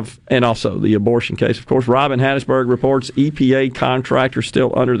have, and also the abortion case, of course. Robin Hattiesburg reports EPA contractor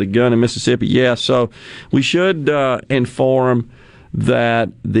still under the gun in Mississippi. Yes, so we should inform that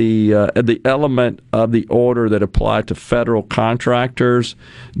the element of the order that applied to federal contractors,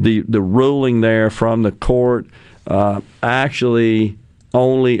 the ruling there from the court actually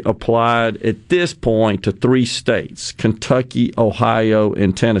only applied at this point to 3 states, Kentucky, Ohio,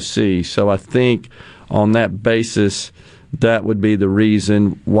 and Tennessee. So I think on that basis, that would be the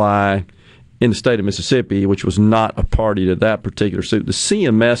reason why in the state of Mississippi, which was not a party to that particular suit, the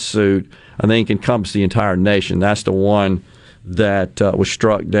CMS suit, I think, encompassed the entire nation. That's the one that was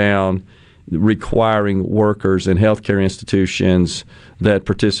struck down, requiring workers in healthcare institutions that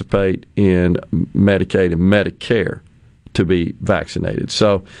participate in Medicaid and Medicare to be vaccinated.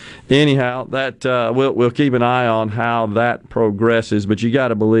 So anyhow, that we'll keep an eye on how that progresses, but you got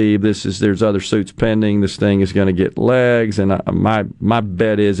to believe there's other suits pending. This thing is going to get legs, and my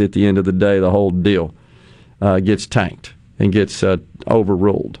bet is at the end of the day, the whole deal gets tanked and gets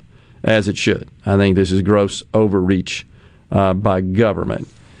overruled, as it should. I think this is gross overreach by government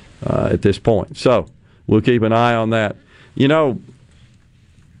at this point. So we'll keep an eye on that. You know,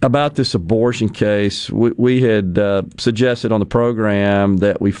 about this abortion case, we had suggested on the program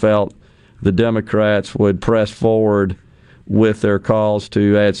that we felt the Democrats would press forward with their calls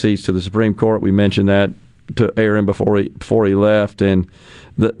to add seats to the Supreme Court. We mentioned that to airing before he left, and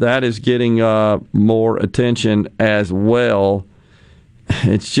that is getting more attention as well.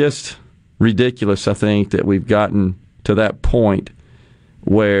 It's just ridiculous, I think, that we've gotten to that point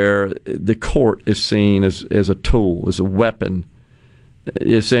where the court is seen as a tool, as a weapon,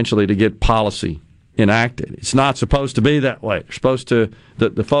 essentially to get policy enacted. It's not supposed to be that way. They're supposed to,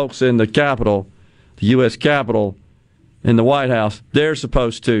 the folks in the Capitol, the U.S. Capitol, in the White House, they're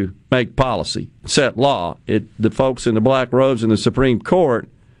supposed to make policy, set law. The folks in the black robes in the Supreme Court,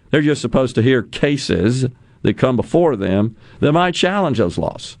 they're just supposed to hear cases that come before them that might challenge those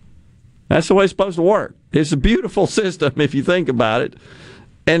laws. That's the way it's supposed to work. It's a beautiful system if you think about it.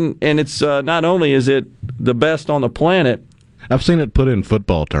 And it's not only is it the best on the planet. I've seen it put in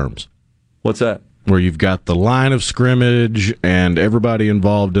football terms. What's that? Where you've got the line of scrimmage and everybody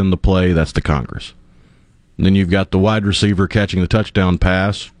involved in the play, that's the Congress. And then you've got the wide receiver catching the touchdown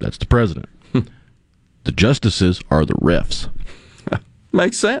pass, that's the president. The justices are the refs.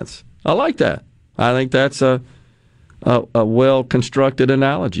 Makes sense. I like that. I think that's a well-constructed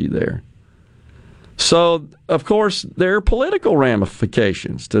analogy there. So, of course, there are political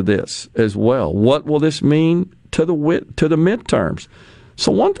ramifications to this as well. What will this mean to the midterms?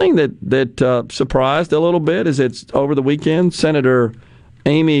 So one thing that surprised a little bit is it's over the weekend, Senator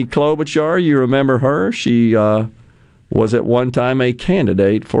Amy Klobuchar, you remember her? She was at one time a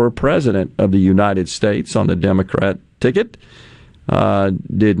candidate for president of the United States on the Democrat ticket.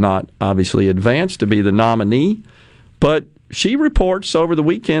 Did not obviously advance to be the nominee, but she reports over the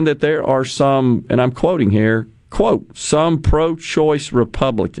weekend that there are some, and I'm quoting here, quote, some pro-choice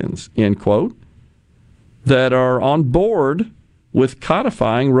Republicans, end quote, that are on board with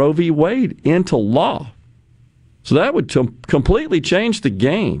codifying Roe v. Wade into law. So that would completely change the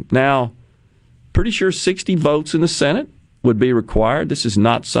game. Now, pretty sure 60 votes in the Senate would be required. This is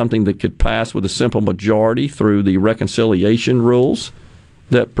not something that could pass with a simple majority through the reconciliation rules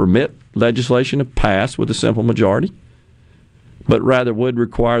that permit legislation to pass with a simple majority, but rather would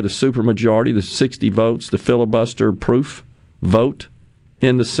require the supermajority, the 60 votes, the filibuster-proof vote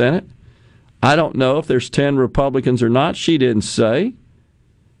in the Senate. I don't know if there's 10 Republicans or not. She didn't say.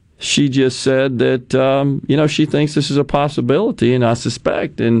 She just said that, she thinks this is a possibility, and I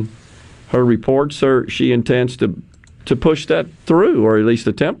suspect in her reports she intends to push that through, or at least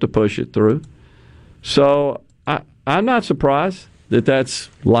attempt to push it through. So I'm not surprised that that's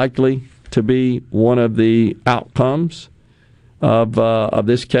likely to be one of the outcomes of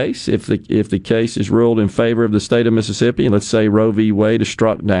this case. If the case is ruled in favor of the state of Mississippi, and let's say Roe v. Wade is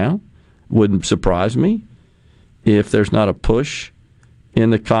struck down, wouldn't surprise me if there's not a push in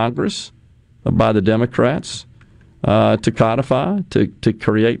the Congress by the Democrats to codify, to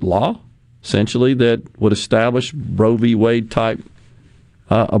create law, essentially, that would establish Roe v. Wade type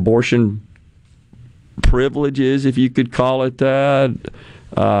abortion privileges, if you could call it that.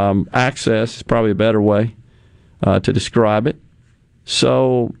 Access is probably a better way to describe it.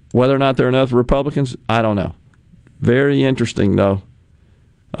 So whether or not there are enough Republicans, I don't know. Very interesting, though.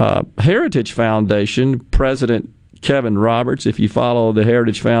 Heritage Foundation President Kevin Roberts, if you follow the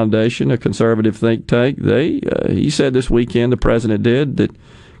Heritage Foundation, a conservative think tank, he said this weekend, the president did, that,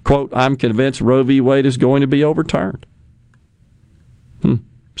 quote, I'm convinced Roe v. Wade is going to be overturned.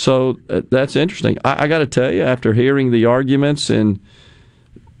 So that's interesting. I got to tell you, after hearing the arguments and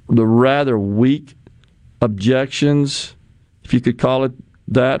the rather weak objections, if you could call it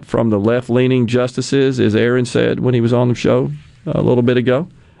that, from the left-leaning justices, as Aaron said when he was on the show a little bit ago,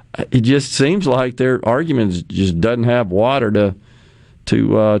 it just seems like their arguments just doesn't have water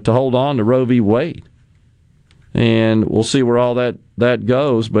to hold on to Roe v. Wade. And we'll see where all that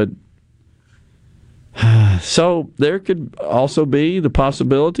goes. But so there could also be the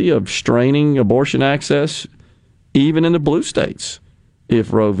possibility of straining abortion access even in the blue states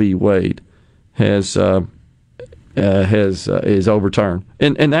if Roe v. Wade is overturned.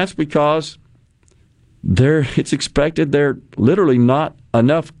 And that's because it's expected there are literally not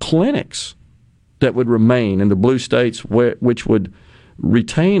enough clinics that would remain in the blue states which would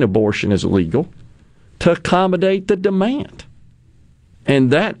retain abortion as illegal to accommodate the demand. And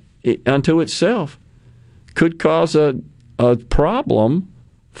that, unto itself, could cause a problem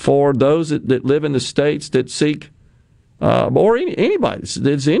for those that live in the states that seek, or anybody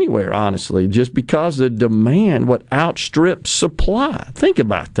that's anywhere, honestly, just because the demand would outstrip supply. Think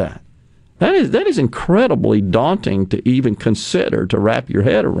about that. That is incredibly daunting to even consider, to wrap your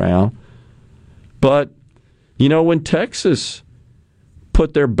head around. But, when Texas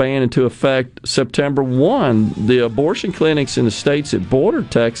put their ban into effect September 1, the abortion clinics in the states that border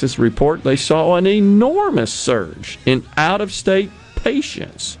Texas report they saw an enormous surge in out-of-state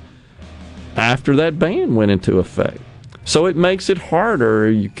patients. after that ban went into effect. So it makes it harder,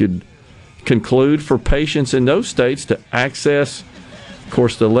 you could conclude, for patients in those states to access, of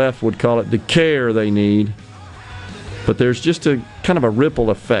course the left would call it the care they need, but there's just a kind of a ripple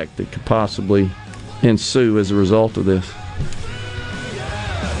effect that could possibly ensue as a result of this.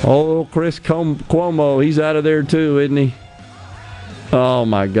 Oh, Chris Cuomo, he's out of there too, isn't he? Oh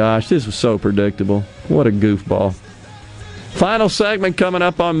my gosh, this was so predictable. What a goofball. Final segment coming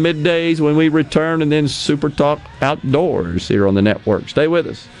up on Middays when we return, and then Super Talk Outdoors here on the network. Stay with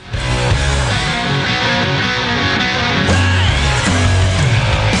us.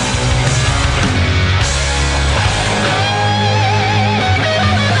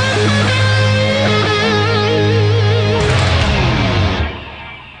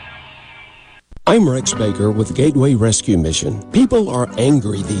 I'm Rex Baker with Gateway Rescue Mission. People are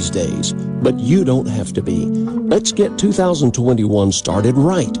angry these days, but you don't have to be. Let's get 2021 started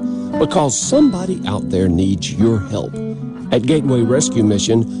right, because somebody out there needs your help. At Gateway Rescue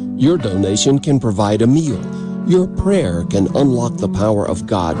Mission, your donation can provide a meal. Your prayer can unlock the power of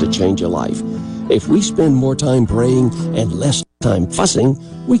God to change a life. If we spend more time praying and less time fussing,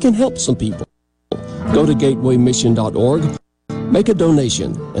 we can help some people. Go to gatewaymission.org. Make a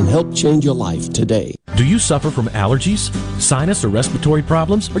donation and help change your life today. Do you suffer from allergies, sinus, or respiratory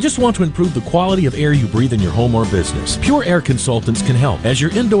problems, or just want to improve the quality of air you breathe in your home or business? Pure Air Consultants can help. As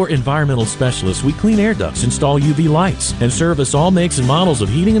your indoor environmental specialist, we clean air ducts, install UV lights, and service all makes and models of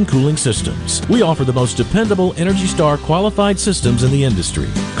heating and cooling systems. We offer the most dependable Energy Star qualified systems in the industry.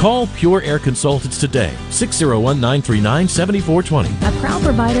 Call Pure Air Consultants today, 601-939-7420. A proud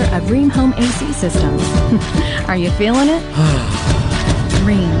provider of Dream Home AC systems. Are you feeling it?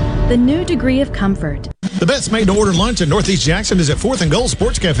 Dream, the new degree of comfort. The best made-to-order lunch in Northeast Jackson is at 4th and Gold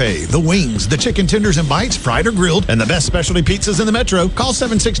Sports Cafe. The wings, the chicken tenders and bites, fried or grilled, and the best specialty pizzas in the metro. Call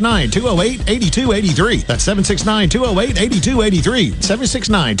 769-208-8283. That's 769-208-8283.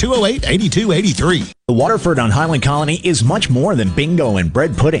 769-208-8283. The Waterford on Highland Colony is much more than bingo and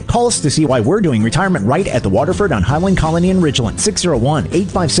bread pudding. Call us to see why we're doing retirement right at the Waterford on Highland Colony in Ridgeland.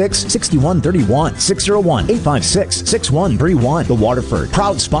 601-856-6131. 601-856-6131. The Waterford,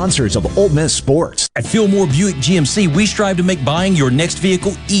 proud sponsors of Ole Miss sports. At Fillmore Buick GMC, we strive to make buying your next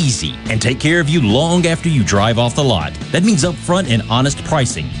vehicle easy and take care of you long after you drive off the lot. That means upfront and honest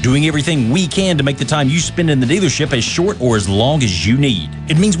pricing, doing everything we can to make the time you spend in the dealership as short or as long as you need.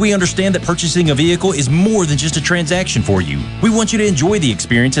 It means we understand that purchasing a vehicle is more than just a transaction for you. We want you to enjoy the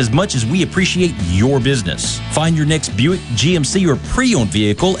experience as much as we appreciate your business. Find your next Buick, GMC, or pre-owned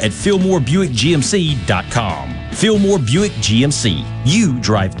vehicle at FillmoreBuickGMC.com. Fillmore Buick GMC. You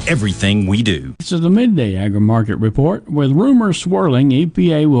drive everything we do. This is the Midday Agri-Market Report. With rumors swirling,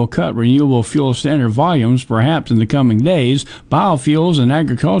 EPA will cut renewable fuel standard volumes perhaps in the coming days. Biofuels and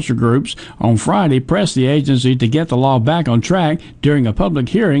agriculture groups on Friday pressed the agency to get the law back on track during a public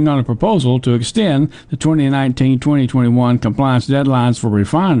hearing on a proposal to extend the 2019-2021 compliance deadlines for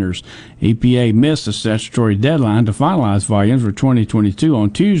refiners. EPA missed the statutory deadline to finalize volumes for 2022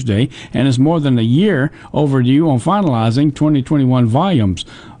 on Tuesday and is more than a year overdue on finalizing 2021 volumes.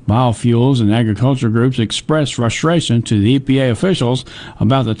 Biofuels and agriculture groups expressed frustration to the EPA officials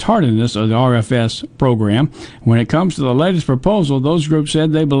about the tardiness of the RFS program. When it comes to the latest proposal, those groups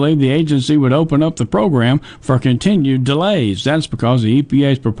said they believe the agency would open up the program for continued delays. That's because the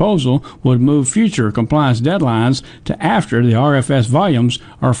EPA's proposal would move future compliance deadlines to after the RFS volumes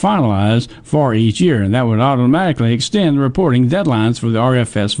are finalized for each year, and that would automatically extend the reporting deadlines for the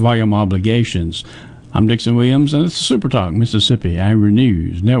RFS volume obligations. I'm Dixon Williams, and it's the SuperTalk Mississippi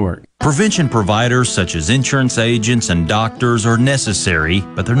Agri-News Network. Prevention providers such as insurance agents and doctors are necessary,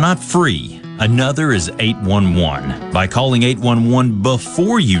 but they're not free. Another is 811. By calling 811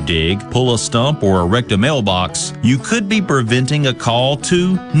 before you dig, pull a stump, or erect a mailbox, you could be preventing a call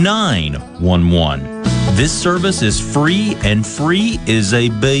to 911. This service is free, and free is a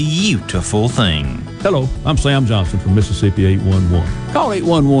beautiful thing. Hello, I'm Sam Johnson from Mississippi 811. Call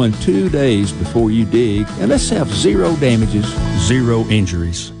 811 2 days before you dig, and let's have zero damages, zero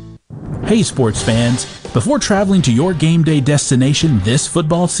injuries. Hey sports fans, before traveling to your game day destination this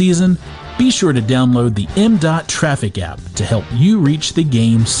football season, be sure to download the M.Dot Traffic app to help you reach the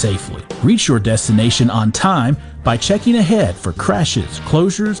game safely. Reach your destination on time by checking ahead for crashes,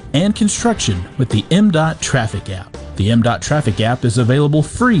 closures, and construction with the M.Dot Traffic app. The M.Dot Traffic app is available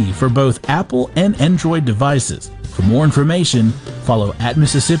free for both Apple and Android devices. For more information, follow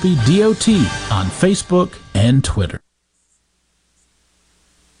 @Mississippi DOT on Facebook and Twitter.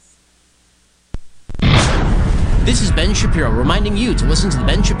 This is Ben Shapiro reminding you to listen to The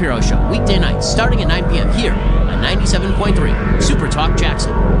Ben Shapiro Show weekday nights starting at 9 p.m. here on 97.3 Super Talk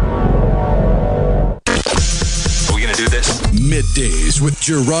Jackson. Middays with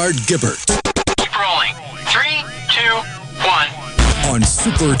Gerard Gibert. Keep rolling. 3, 2, 1. On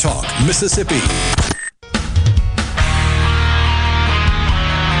SuperTalk, Mississippi.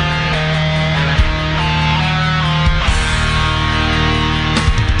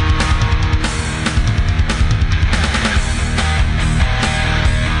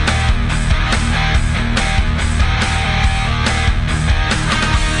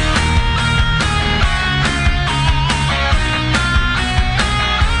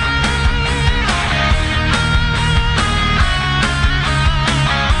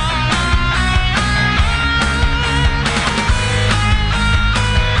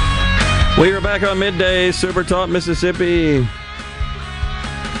 We are back on Middays, Super Talk Mississippi.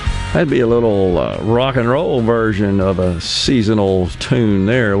 That'd be a little rock and roll version of a seasonal tune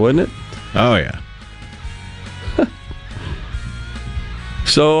there, wouldn't it? Oh, yeah.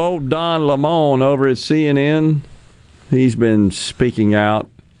 So, old Don Lemon over at CNN, he's been speaking out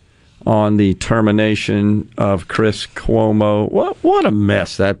on the termination of Chris Cuomo. What a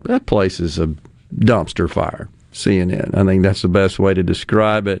mess. That place is a dumpster fire, CNN. I think that's the best way to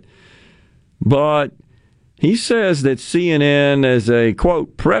describe it. But he says that CNN is a,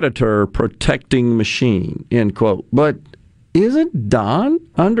 quote, predator protecting machine, end quote. But isn't Don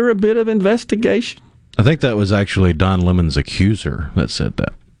under a bit of investigation? I think that was actually Don Lemon's accuser that said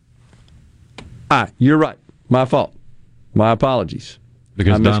that. You're right. My fault. My apologies.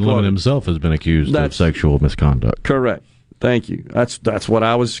 Because Don Lemon himself has been accused of sexual misconduct. Correct. Thank you. That's what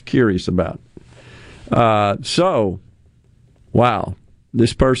I was curious about. Wow.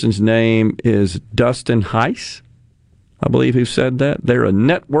 This person's name is Dustin Heiss, I believe, who said that. They're a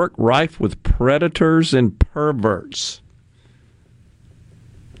network rife with predators and perverts.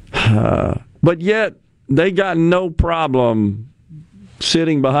 But yet, they got no problem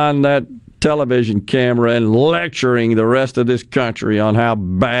sitting behind that television camera and lecturing the rest of this country on how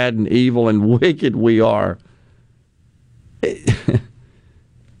bad and evil and wicked we are.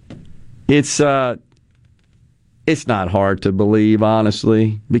 It's not hard to believe,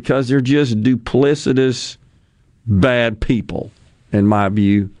 honestly, because they're just duplicitous, bad people, in my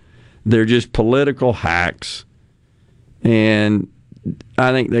view. They're just political hacks, and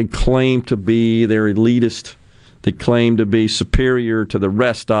I think they claim to be, they're elitist. They claim to be superior to the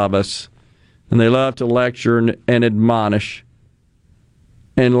rest of us, and they love to lecture and admonish.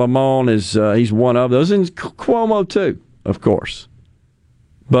 And Lamont he's one of those, and Cuomo too, of course.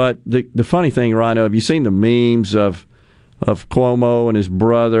 But the funny thing, Rhino, have you seen the memes of Cuomo and his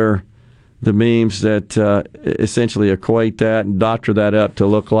brother, the memes that essentially equate that and doctor that up to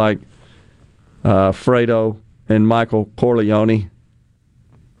look like Fredo and Michael Corleone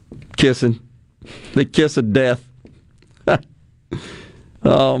kissing? The kiss of death.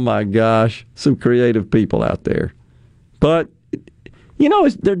 Oh, my gosh. Some creative people out there. But,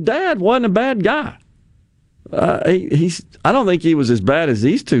 their dad wasn't a bad guy. I don't think he was as bad as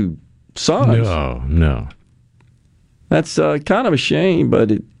these two sons. No. That's kind of a shame,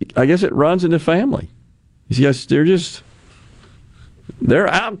 but I guess it runs in the family. Yes, they're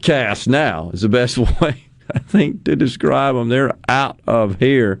outcasts now is the best way, I think, to describe them. They're out of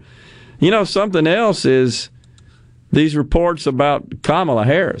here. Something else is these reports about Kamala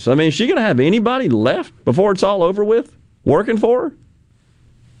Harris. I mean, is she going to have anybody left before it's all over with working for her?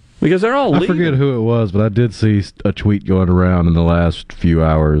 Because they're all leaving. I forget who it was, but I did see a tweet going around in the last few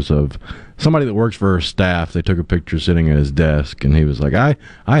hours of somebody that works for her staff. They took a picture sitting at his desk, and he was like, I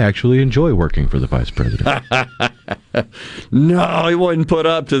actually enjoy working for the vice president. No, he wasn't put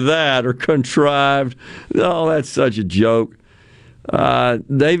up to that or contrived. Oh, that's such a joke.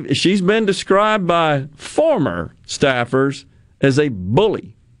 She's been described by former staffers as a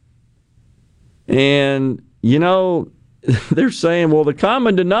bully. And, they're saying, well, the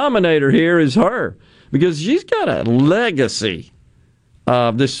common denominator here is her because she's got a legacy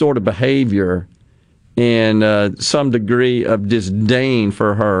of this sort of behavior and some degree of disdain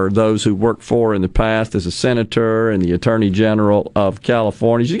for her, those who worked for her in the past as a senator and the attorney general of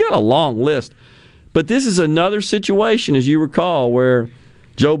California. She's got a long list. But this is another situation, as you recall, where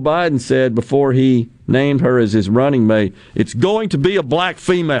Joe Biden said before he named her as his running mate, it's going to be a black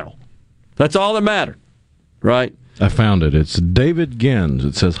female. That's all that mattered, right? I found it. It's David Gins.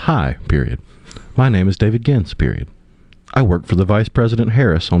 It says, hi, period. My name is David Gins, period. I work for the Vice President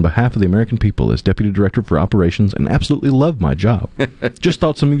Harris on behalf of the American people as Deputy Director for Operations and absolutely love my job. Just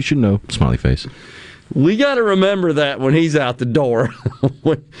thought some of you should know. Smiley face. We got to remember that when he's out the door.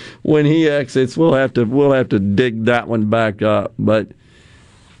 when he exits, we'll have to dig that one back up. But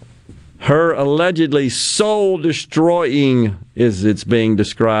her allegedly soul-destroying, as it's being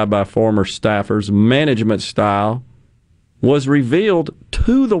described by former staffers, management style was revealed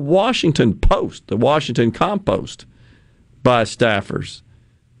to the Washington Post, the Washington Compost, by staffers.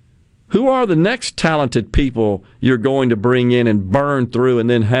 Who are the next talented people you're going to bring in and burn through and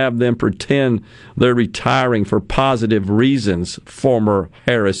then have them pretend they're retiring for positive reasons? Former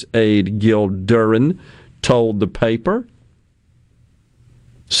Harris aide Gil Duran told the paper.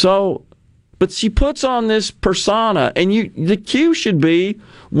 So, but she puts on this persona, and the cue should be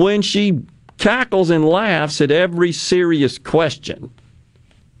when she cackles and laughs at every serious question.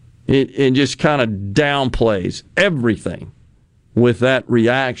 It just kind of downplays everything with that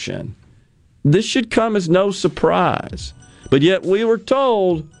reaction. This should come as no surprise. But yet we were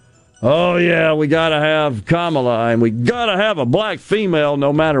told, oh yeah, we got to have Kamala and we got to have a black female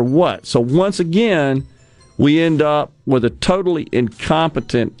no matter what. So once again, we end up with a totally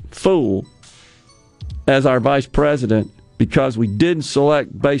incompetent fool as our vice president because we didn't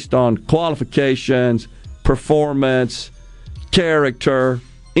select based on qualifications, performance, character,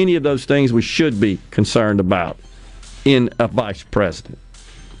 any of those things we should be concerned about in a vice president.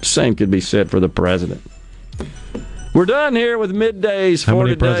 Same could be said for the president. We're done here with Middays How for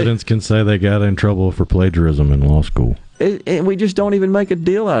many today. presidents can say they got in trouble for plagiarism in law school? And we just don't even make a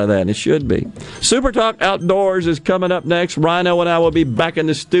deal out of that, and it should be. SuperTalk Outdoors is coming up next. Rhino and I will be back in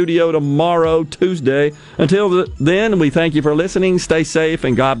the studio tomorrow, Tuesday. Until then, we thank you for listening. Stay safe,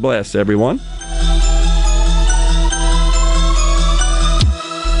 and God bless, everyone.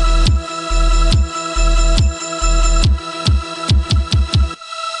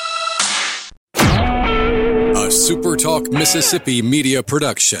 SuperTalk Mississippi Media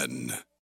Production.